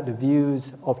to look at the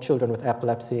views of children with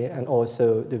epilepsy and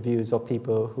also the views of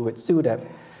people who with SUDEP.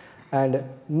 And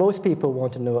most people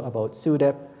want to know about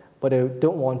SUDEP, but they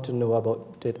don't want to know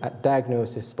about it at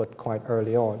diagnosis, but quite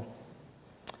early on.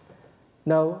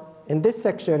 Now, in this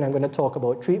section, I'm going to talk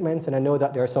about treatments, and I know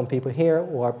that there are some people here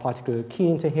who are particularly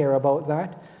keen to hear about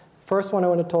that. First one I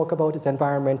want to talk about is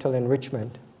environmental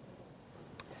enrichment.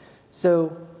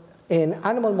 So in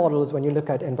animal models, when you look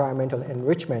at environmental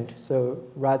enrichment, so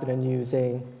rather than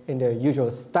using in the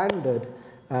usual standard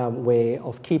way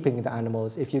of keeping the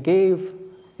animals, if you gave,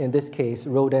 in this case,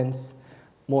 rodents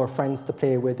more friends to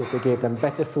play with, if you gave them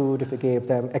better food, if you gave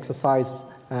them exercise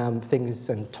things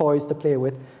and toys to play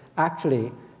with,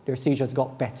 actually their seizures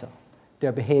got better.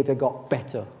 Their behavior got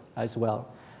better as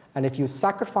well. And if you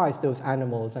sacrifice those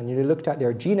animals and you looked at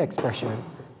their gene expression,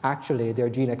 actually their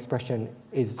gene expression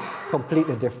is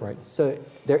completely different. So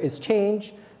there is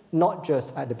change, not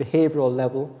just at the behavioral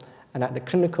level and at the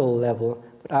clinical level,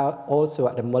 but also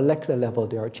at the molecular level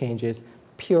there are changes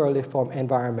purely from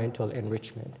environmental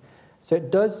enrichment. So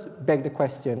it does beg the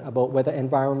question about whether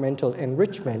environmental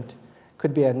enrichment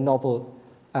could be a novel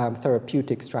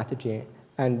therapeutic strategy.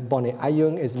 And Bonnie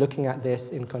Ayung is looking at this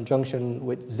in conjunction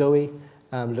with Zoe,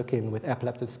 looking with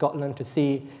Epilepsy Scotland to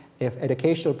see if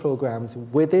educational programs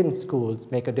within schools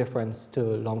make a difference to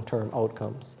long-term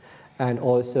outcomes. And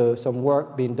also some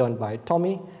work being done by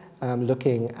Tommy,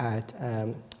 looking at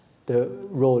the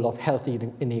role of health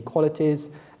inequalities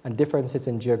and differences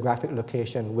in geographic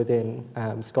location within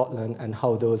Scotland and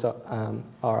how those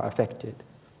are affected.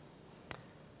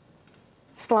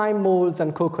 Slime molds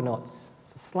and coconuts.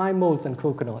 So slime molds and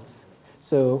coconuts.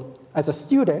 So as a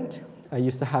student, I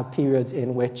used to have periods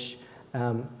in which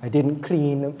I didn't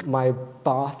clean my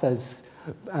bath as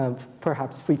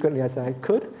perhaps frequently as I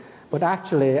could, but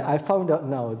actually I found out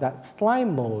now that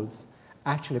slime molds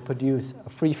actually produce a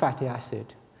free fatty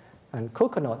acid, and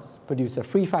coconuts produce a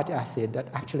free fatty acid that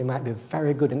actually might be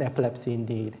very good in epilepsy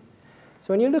indeed.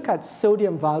 So when you look at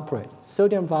sodium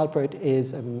valproate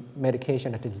is a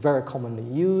medication that is very commonly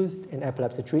used in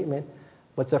epilepsy treatment,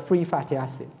 but it's a free fatty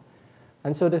acid.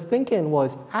 And so the thinking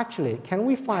was, actually, can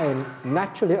we find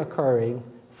naturally occurring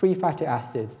free fatty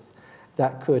acids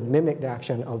that could mimic the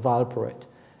action of valproate?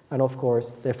 And of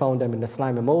course, they found them in the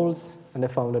slimy molds, and they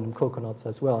found them in coconuts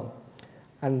as well.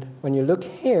 And when you look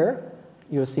here,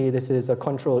 you'll see this is a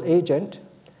control agent.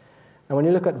 And when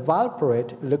you look at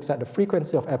valproate, it looks at the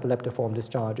frequency of epileptiform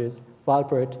discharges.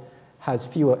 Valproate has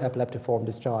fewer epileptiform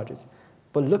discharges.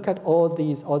 But look at all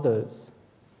these others.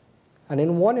 And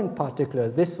in one in particular,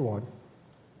 this one,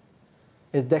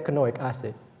 is decanoic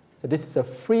acid. So this is a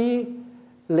freely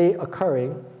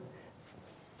occurring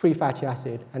free fatty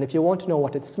acid. And if you want to know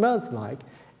what it smells like,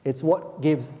 it's what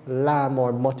gives lamb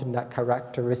or mutton that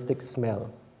characteristic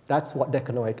smell. That's what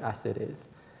decanoic acid is.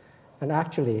 And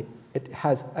actually, it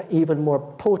has an even more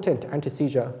potent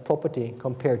anti-seizure property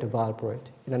compared to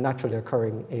valproate in a naturally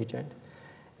occurring agent.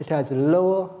 It has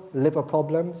lower liver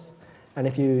problems, and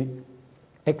if you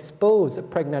expose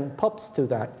pregnant pups to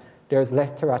that, there's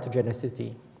less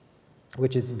teratogenicity,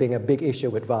 which is being a big issue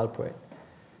with valproate.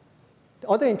 The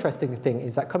other interesting thing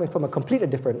is that coming from a completely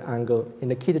different angle, in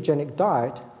the ketogenic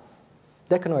diet,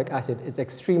 decanoic acid is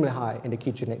extremely high in the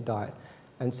ketogenic diet.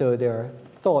 And so there are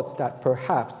thoughts that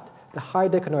perhaps the high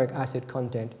decanoic acid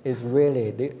content is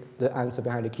really the answer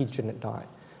behind the ketogenic diet.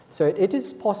 So it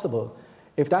is possible,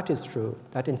 if that is true,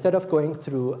 that instead of going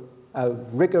through a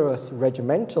rigorous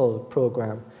regimental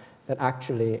program, that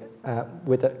actually,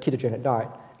 with a ketogenic diet,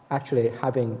 actually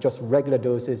having just regular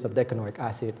doses of decanoic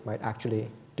acid might actually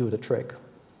do the trick.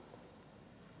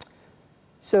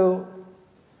 So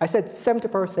I said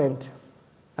 70%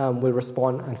 will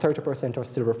respond and 30% are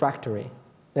still refractory.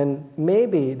 Then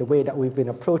maybe the way that we've been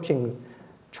approaching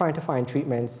trying to find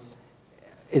treatments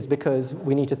is because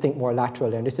we need to think more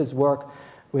laterally. And this is work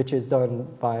which is done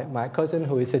by my cousin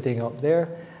who is sitting up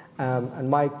there. And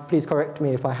Mike, please correct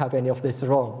me if I have any of this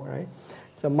wrong, right?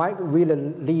 So Mike really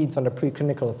leads on the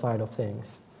preclinical side of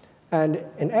things. And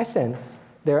in essence,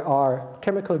 there are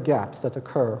chemical gaps that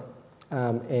occur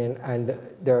and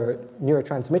there are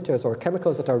neurotransmitters or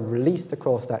chemicals that are released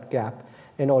across that gap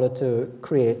in order to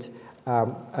create a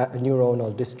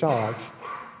neuronal discharge.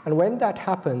 And when that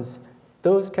happens,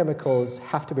 those chemicals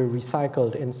have to be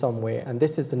recycled in some way, and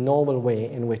this is the normal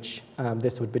way in which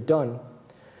this would be done.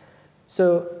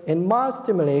 So in mild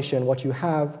stimulation, what you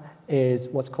have is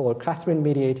what's called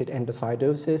clathrin-mediated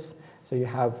endocytosis. So you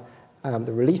have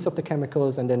the release of the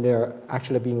chemicals, and then they're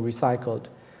actually being recycled.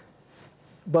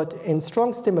 But in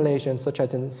strong stimulation, such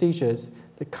as in seizures,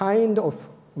 the kind of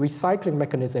recycling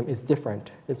mechanism is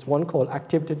different. It's one called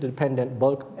activity-dependent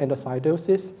bulk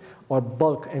endocytosis, or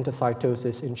bulk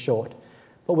endocytosis in short.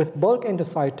 But with bulk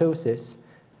endocytosis,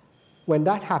 when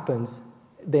that happens,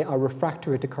 they are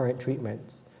refractory to current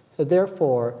treatments. So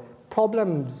therefore,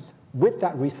 problems with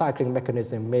that recycling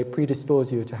mechanism may predispose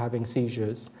you to having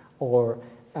seizures, or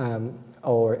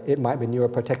it might be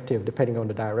neuroprotective, depending on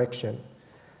the direction.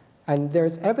 And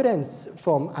there's evidence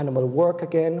from animal work,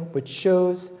 again, which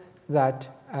shows that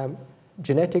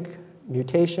genetic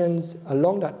mutations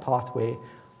along that pathway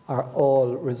can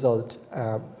all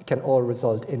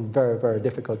result in very, very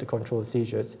difficult to control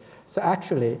seizures. So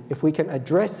actually, if we can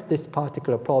address this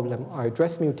particular problem, or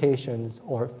address mutations,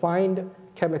 or find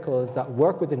chemicals that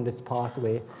work within this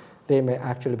pathway, they may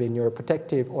actually be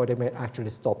neuroprotective, or they may actually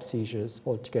stop seizures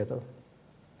altogether.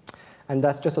 And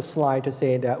that's just a slide to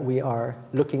say that we are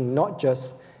looking not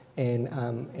just in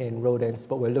rodents,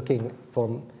 but we're looking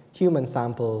from human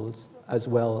samples as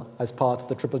well as part of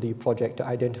the D project to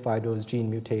identify those gene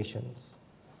mutations.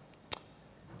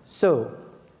 So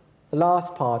the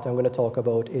last part I'm going to talk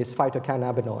about is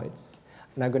phytocannabinoids.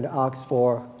 And I'm going to ask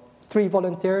for 3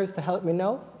 volunteers to help me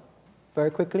now,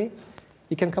 very quickly.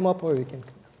 You can come up, or you can.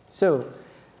 So,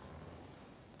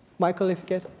 Michael, if you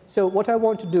get. So what I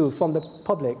want to do from the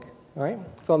public, all right,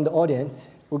 from the audience,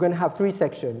 we're going to have 3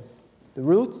 sections: the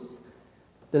roots,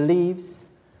 the leaves,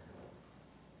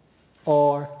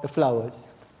 or the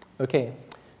flowers. Okay.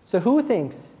 So who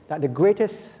thinks that the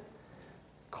greatest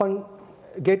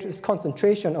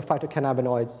concentration of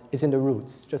phytocannabinoids is in the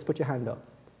roots? Just put your hand up.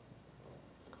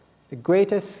 The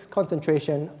greatest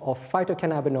concentration of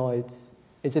phytocannabinoids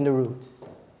is in the roots.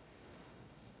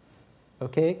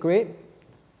 Okay, great.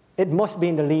 It must be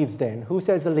in the leaves then. Who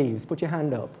says the leaves? Put your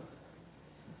hand up.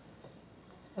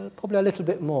 So probably a little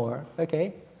bit more.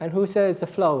 Okay. And who says the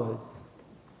flowers?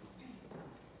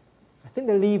 I think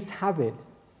the leaves have it,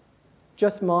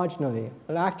 just marginally.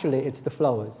 Well, actually, it's the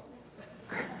flowers.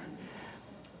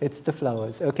 It's the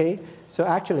flowers, okay? So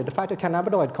actually, the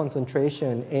phytocannabinoid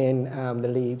concentration in the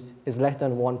leaves is less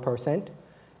than 1%.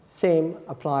 Same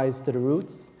applies to the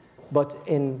roots, but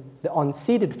in the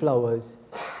unseeded flowers,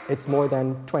 it's more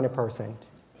than 20%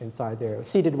 inside there.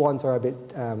 Seeded ones are a bit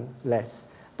less,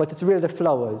 but it's really the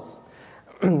flowers.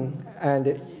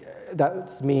 And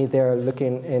that's me there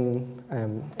looking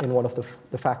in one of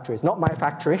the factories. Not my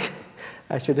factory,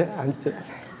 I should answer.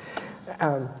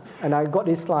 And I got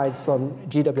these slides from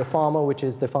GW Pharma, which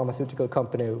is the pharmaceutical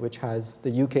company which has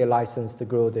the UK license to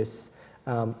grow this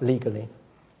legally.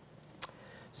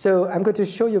 So I'm going to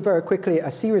show you very quickly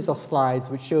a series of slides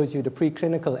which shows you the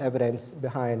preclinical evidence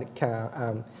behind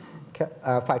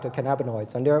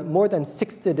phytocannabinoids. And there are more than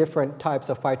 60 different types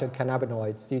of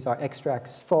phytocannabinoids. These are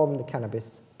extracts from the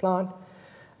cannabis plant.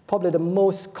 Probably the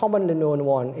most commonly known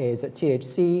one is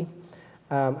THC,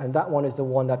 and that one is the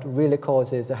one that really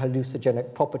causes the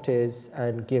hallucinogenic properties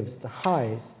and gives the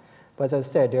highs. But as I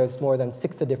said, there's more than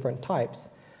 60 different types.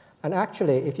 And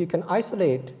actually, if you can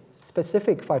isolate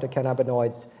specific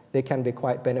phytocannabinoids, they can be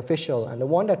quite beneficial. And the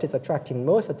one that is attracting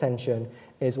most attention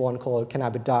is one called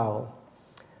cannabidiol.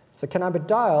 So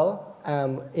cannabidiol,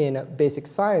 in basic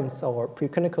science or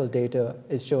preclinical data,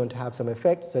 is shown to have some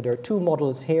effects. So there are 2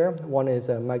 models here. One is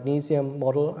a magnesium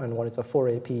model, and one is a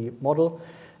 4-AP model.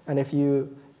 And if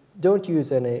you don't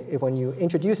use when you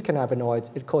introduce cannabinoids,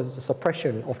 it causes a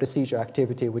suppression of the seizure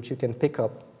activity, which you can pick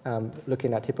up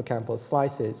looking at hippocampal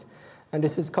slices. And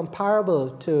this is comparable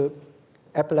to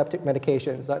epileptic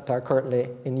medications that are currently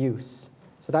in use.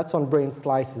 So that's on brain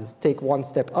slices. Take one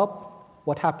step up.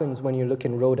 What happens when you look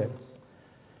in rodents?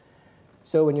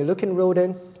 So when you look in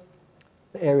rodents,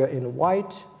 the area in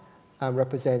white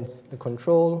represents the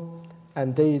control,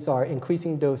 and these are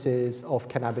increasing doses of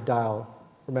cannabidiol.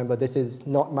 Remember, this is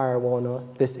not marijuana.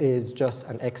 This is just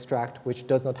an extract which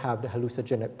does not have the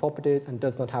hallucinogenic properties and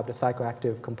does not have the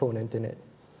psychoactive component in it.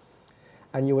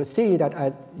 And you will see that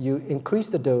as you increase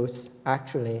the dose,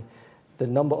 actually, the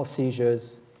number of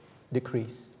seizures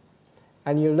decrease.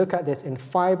 And you look at this in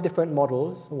 5 different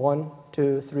models, 1,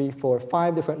 2, 3, 4,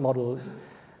 5 different models,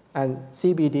 and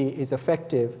CBD is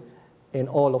effective in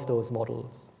all of those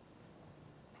models.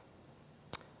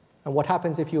 And what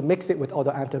happens if you mix it with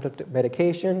other antiepileptic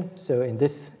medication? So in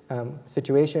this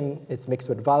situation, it's mixed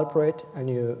with valproate, and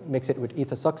you mix it with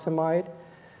ethosuximide.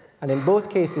 And in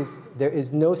both cases, there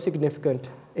is no significant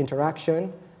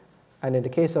interaction. And in the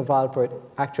case of valproate,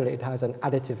 actually, it has an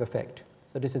additive effect.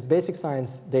 So this is basic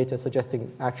science data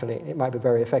suggesting actually it might be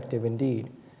very effective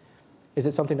indeed. Is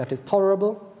it something that is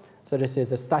tolerable? So this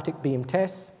is a static beam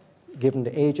test, given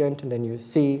the agent, and then you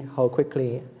see how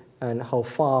quickly and how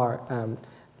far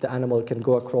the animal can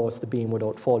go across the beam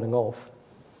without falling off.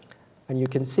 And you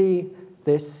can see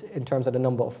this in terms of the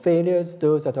number of failures.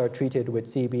 Those that are treated with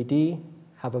CBD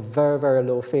have a very, very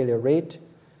low failure rate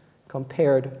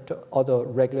compared to other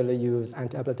regularly used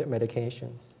anti-epileptic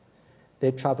medications.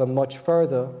 They travel much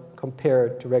further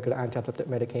compared to regular anti-epileptic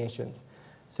medications.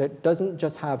 So it doesn't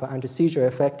just have an anti-seizure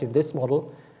effect in this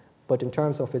model, but in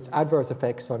terms of its adverse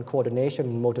effects on coordination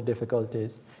and motor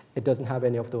difficulties, it doesn't have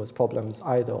any of those problems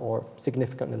either, or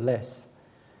significantly less.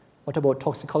 What about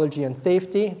toxicology and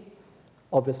safety?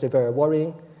 Obviously very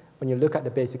worrying. When you look at the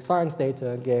basic science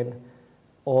data, again,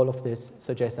 all of this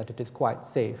suggests that it is quite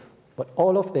safe. But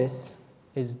all of this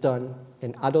is done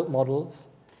in adult models,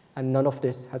 and none of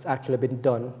this has actually been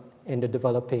done in the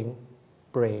developing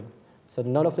brain. So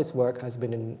none of this work has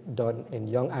been done in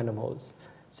young animals.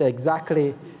 So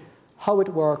exactly how it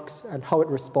works and how it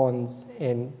responds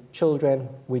in children,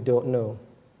 we don't know.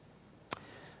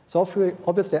 So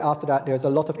obviously after that, there's a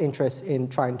lot of interest in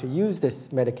trying to use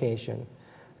this medication,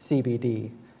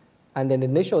 CBD. And then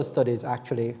initial studies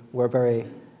actually were very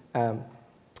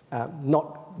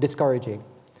not discouraging.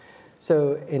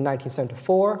 So in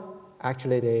 1974,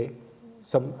 actually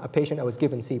a patient that was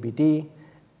given CBD,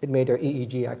 it made their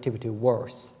EEG activity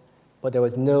worse, but there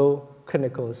was no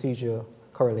clinical seizure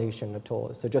correlation at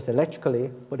all. So just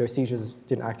electrically, but their seizures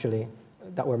didn't actually,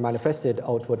 that were manifested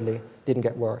outwardly, didn't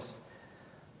get worse.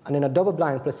 And in a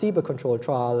double-blind placebo-controlled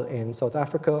trial in South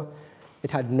Africa, it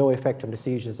had no effect on the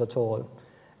seizures at all.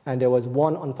 And there was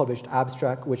one unpublished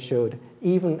abstract which showed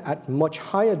even at much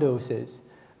higher doses,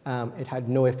 it had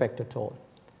no effect at all.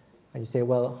 And you say,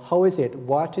 well, how is it?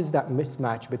 What is that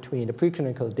mismatch between the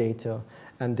preclinical data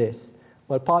and this?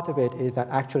 Well, part of it is that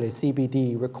actually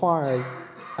CBD requires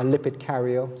a lipid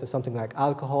carrier, so something like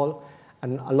alcohol,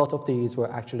 and a lot of these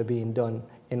were actually being done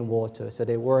in water, so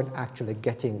they weren't actually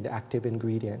getting the active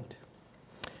ingredient.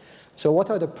 So what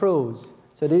are the pros?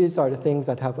 So these are the things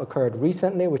that have occurred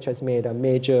recently, which has made a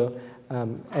major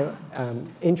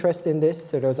interest in this.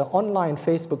 So there's an online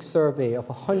Facebook survey of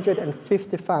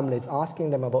 150 families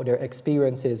asking them about their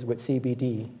experiences with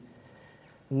CBD.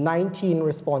 19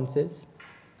 responses,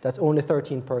 that's only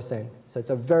 13%. So it's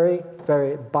a very,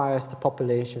 very biased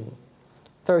population.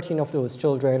 13 of those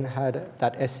children had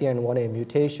that SCN1A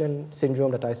mutation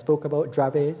syndrome that I spoke about,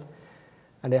 Dravet's,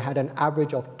 and they had an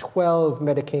average of 12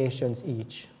 medications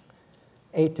each.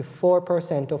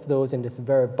 84% of those in this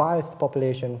very biased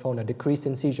population found a decrease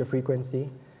in seizure frequency.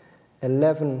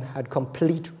 11%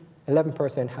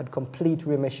 had complete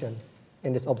remission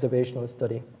in this observational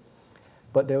study.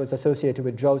 But there was associated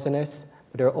with drowsiness,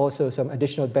 but there are also some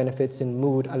additional benefits in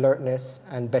mood, alertness,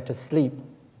 and better sleep.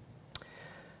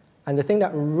 And the thing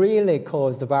that really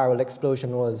caused the viral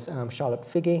explosion was Charlotte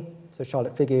Figi. So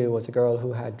Charlotte Figi was a girl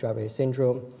who had Dravet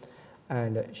syndrome,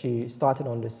 and she started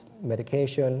on this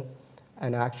medication.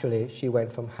 And actually, she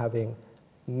went from having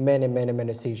many, many,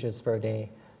 many seizures per day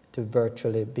to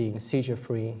virtually being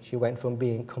seizure-free. She went from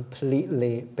being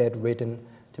completely bedridden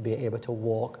to being able to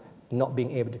walk, not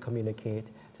being able to communicate,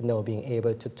 to now being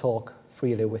able to talk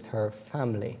freely with her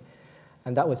family.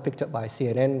 And that was picked up by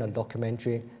CNN, a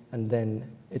documentary, and then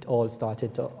it all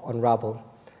started to unravel.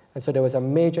 And so there was a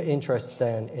major interest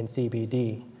then in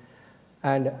CBD.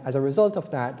 And as a result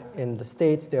of that, in the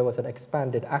States, there was an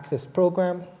expanded access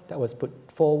program that was put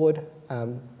forward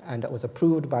and that was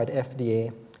approved by the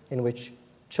FDA, in which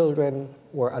children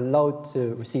were allowed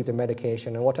to receive the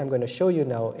medication. And what I'm going to show you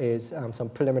now is some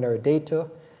preliminary data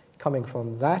coming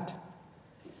from that,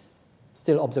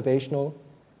 still observational,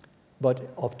 but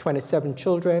of 27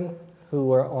 children who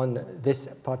were on this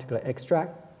particular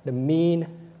extract, the mean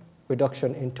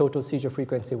reduction in total seizure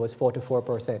frequency was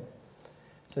 44%.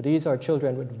 So these are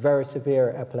children with very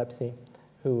severe epilepsy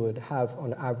who would have,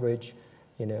 on average,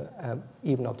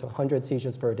 even up to 100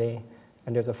 seizures per day,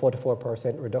 and there's a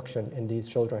 44% reduction in these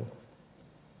children.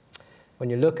 When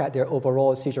you look at their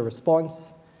overall seizure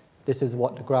response, this is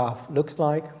what the graph looks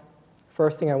like.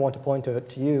 First thing I want to point out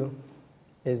to you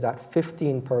is that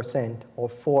 15%, or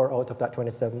 4 out of that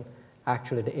 27,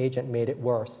 actually the agent made it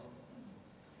worse.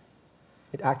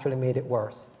 It actually made it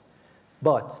worse.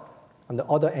 But on the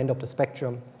other end of the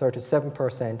spectrum,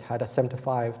 37% had a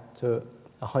 75 to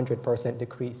 100%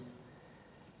 decrease.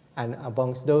 And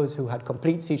amongst those who had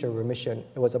complete seizure remission,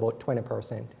 it was about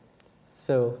 20%.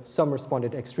 So some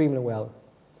responded extremely well,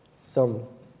 some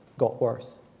got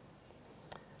worse.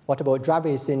 What about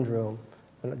Dravet syndrome?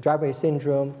 Dravet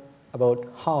syndrome, about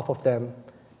half of them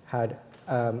had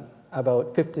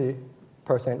about 50%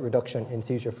 reduction in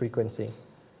seizure frequency.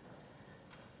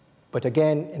 But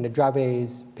again, in the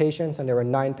Dravet's patients, and there were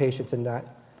 9 patients in that,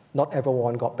 not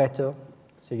everyone got better.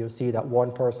 So you'll see that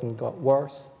 1 person got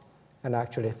worse, and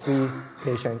actually 3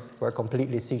 patients were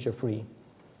completely seizure-free.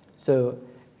 So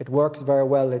it works very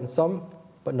well in some,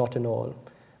 but not in all.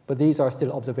 But these are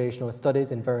still observational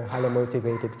studies in very highly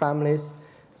motivated families,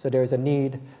 so there is a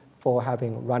need for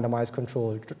having randomized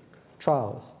controlled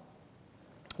trials.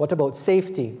 What about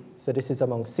safety? So this is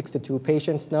among 62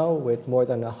 patients now with more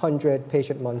than 100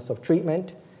 patient months of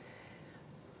treatment.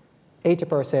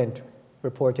 80%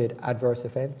 reported adverse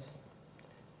events.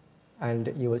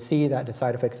 And you will see that the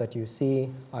side effects that you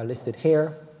see are listed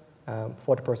here.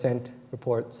 40%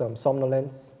 report some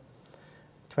somnolence,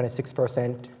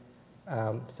 26%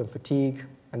 some fatigue,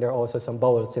 and there are also some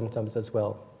bowel symptoms as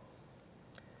well.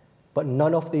 But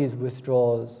none of these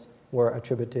withdrawals were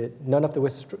attributed, none of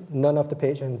the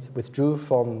patients withdrew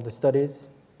from the studies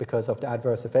because of the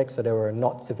adverse effects, so they were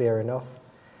not severe enough.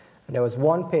 And there was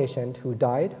 1 patient who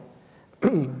died,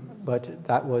 but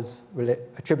that was really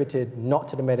attributed not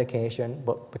to the medication,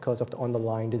 but because of the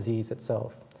underlying disease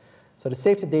itself. So the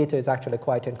safety data is actually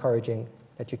quite encouraging,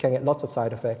 that you can get lots of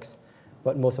side effects,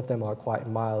 but most of them are quite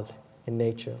mild in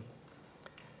nature.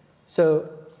 So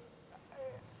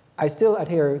I still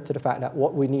adhere to the fact that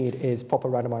what we need is proper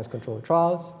randomized controlled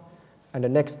trials, and the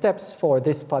next steps for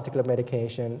this particular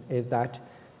medication is that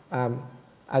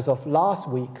as of last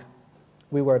week,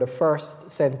 we were the first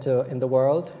center in the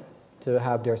world to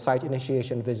have their site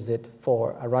initiation visit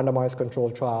for a randomized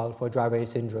controlled trial for Dravet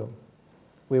syndrome.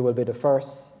 We will be the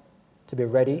first to be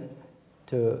ready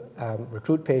to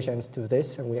recruit patients to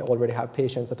this, and we already have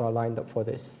patients that are lined up for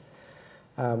this.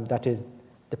 That is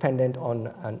dependent on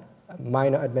a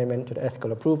minor amendment to the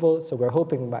ethical approval, so we're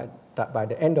hoping that by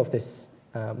the end of this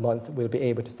month, we'll be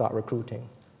able to start recruiting.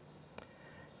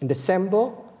 In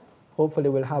December, hopefully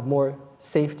we'll have more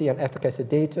safety and efficacy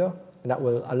data, and that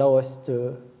will allow us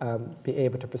to be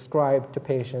able to prescribe to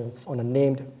patients on a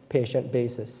named patient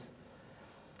basis.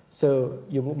 So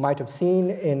you might have seen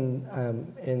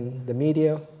in the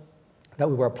media that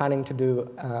we were planning to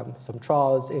do some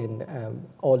trials in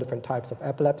all different types of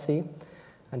epilepsy,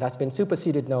 and that's been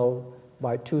superseded now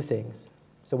by 2 things.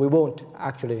 So we won't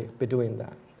actually be doing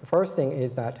that. The first thing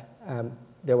is that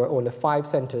there were only 5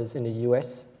 centers in the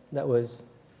US that was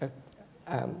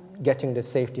getting the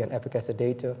safety and efficacy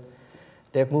data.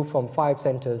 They've moved from 5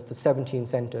 centers to 17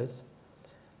 centers.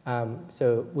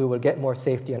 So we will get more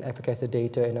safety and efficacy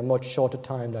data in a much shorter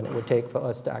time than it would take for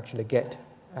us to actually get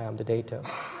the data.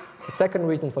 The second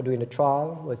reason for doing the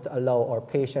trial was to allow our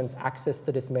patients access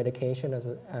to this medication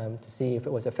to see if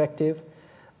it was effective.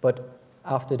 But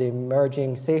after the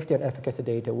emerging safety and efficacy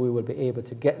data, we will be able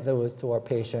to get those to our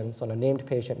patients on a named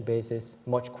patient basis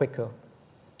much quicker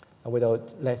and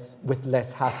with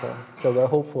less hassle. So we're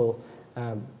hopeful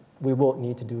we won't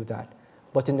need to do that.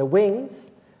 But in the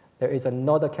wings, there is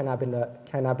another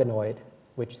cannabinoid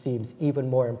which seems even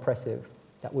more impressive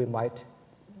that we might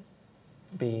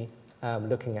be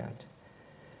looking at.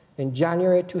 In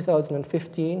January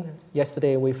 2015,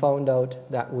 yesterday we found out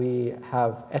that we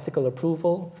have ethical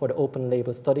approval for the open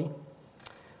label study.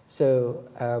 So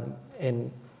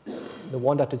in the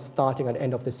one that is starting at the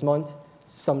end of this month,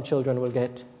 some children will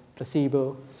get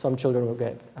placebo, some children will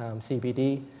get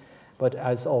CBD. But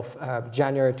as of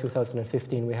January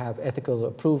 2015, we have ethical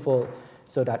approval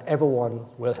so that everyone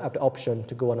will have the option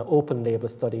to go on an open label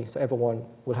study. So everyone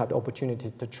will have the opportunity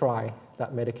to try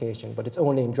that medication, but it's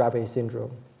only in Dravet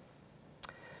syndrome.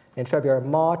 In February,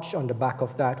 March, on the back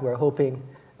of that, we're hoping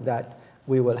that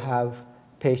we will have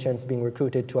patients being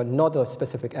recruited to another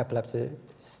specific epilepsy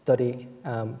study,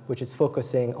 which is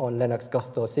focusing on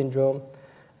Lennox-Gastaut syndrome.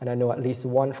 And I know at least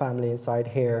 1 family inside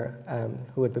here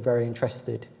who would be very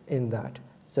interested in that.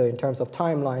 So in terms of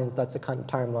timelines, that's the kind of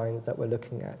timelines that we're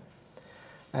looking at.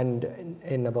 And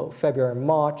in about February,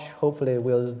 March, hopefully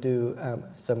we'll do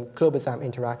some clobazam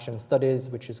interaction studies,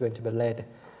 which is going to be led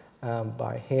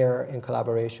by HARE in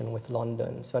collaboration with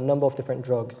London. So a number of different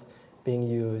drugs being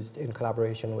used in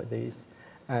collaboration with these.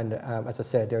 And as I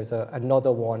said, there's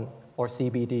another one, or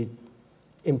CBD,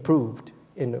 improved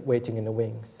in waiting in the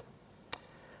wings.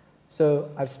 So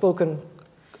I've spoken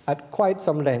at quite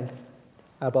some length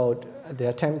about the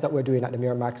attempts that we're doing at the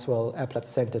Muir Maxwell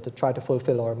Epilepsy Center to try to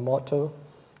fulfill our motto,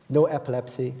 no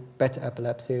epilepsy, better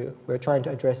epilepsy. We're trying to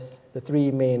address the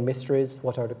 3 main mysteries.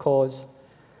 What are the causes?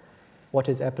 What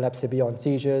is epilepsy beyond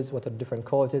seizures? What are the different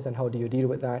causes and how do you deal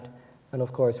with that? And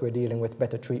of course, we're dealing with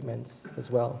better treatments as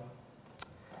well.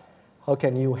 How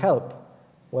can you help?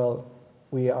 Well,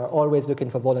 We are always looking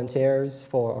for volunteers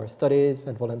for our studies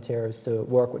and volunteers to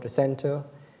work with the center.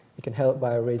 You can help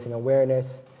by raising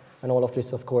awareness, and all of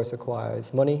this, of course,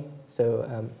 requires money,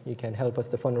 so you can help us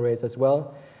to fundraise as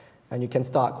well. And you can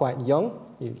start quite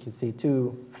young. You can see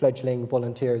 2 fledgling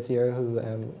volunteers here who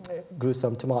grew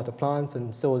some tomato plants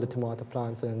and sold the tomato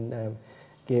plants and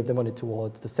gave the money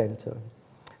towards the center.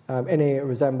 Any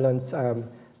resemblance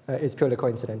is purely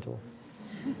coincidental.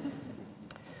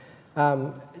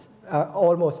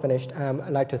 Almost finished.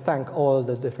 I'd like to thank all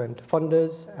the different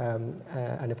funders,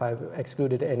 and if I've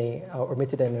excluded any or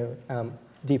omitted any,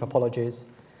 deep apologies.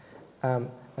 And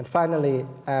finally,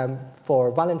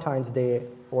 for Valentine's Day,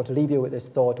 I want to leave you with this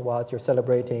thought whilst you're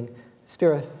celebrating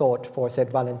Spirit Thought for St.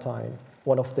 Valentine,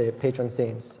 one of the patron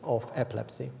saints of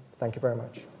epilepsy. Thank you very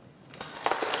much.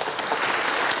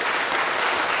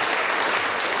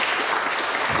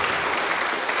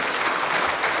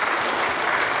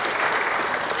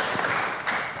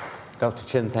 Dr.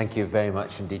 Chin, thank you very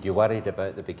much indeed. You worried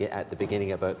about at the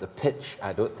beginning about the pitch.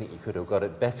 I don't think you could have got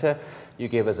it better. You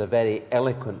gave us a very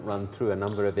eloquent run through a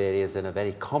number of areas in a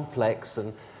very complex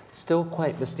and still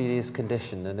quite mysterious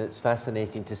condition, and it's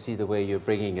fascinating to see the way you're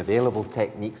bringing available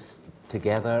techniques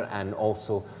together and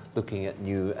also looking at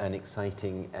new and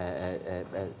exciting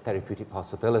therapeutic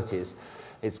possibilities.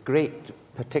 It's great,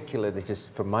 particularly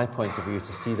just from my point of view,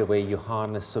 to see the way you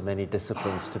harness so many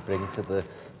disciplines to bring to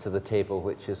the table,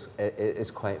 which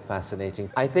is quite fascinating.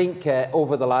 I think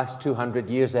over the last 200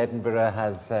 years, Edinburgh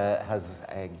has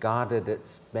guarded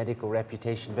its medical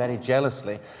reputation very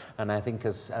jealously, and I think,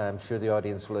 as I'm sure the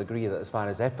audience will agree, that as far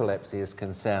as epilepsy is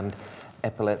concerned,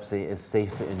 epilepsy is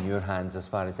safe in your hands as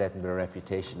far as Edinburgh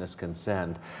reputation is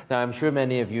concerned. Now, I'm sure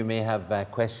many of you may have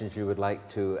questions you would like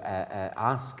to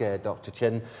ask Dr.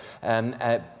 Chin.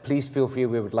 Please feel free.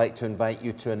 We would like to invite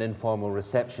you to an informal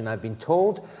reception. I've been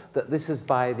told that this is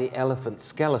by the elephant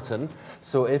skeleton,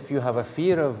 so if you have a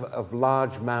fear of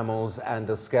large mammals and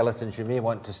of skeletons, you may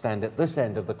want to stand at this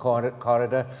end of the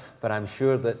corridor, but I'm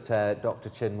sure that Dr.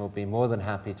 Chin will be more than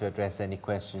happy to address any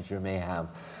questions you may have.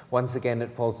 Once again, it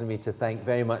falls on me to thank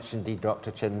very much indeed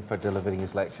Dr. Chin for delivering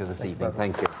his lecture this evening.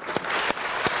 Thank you.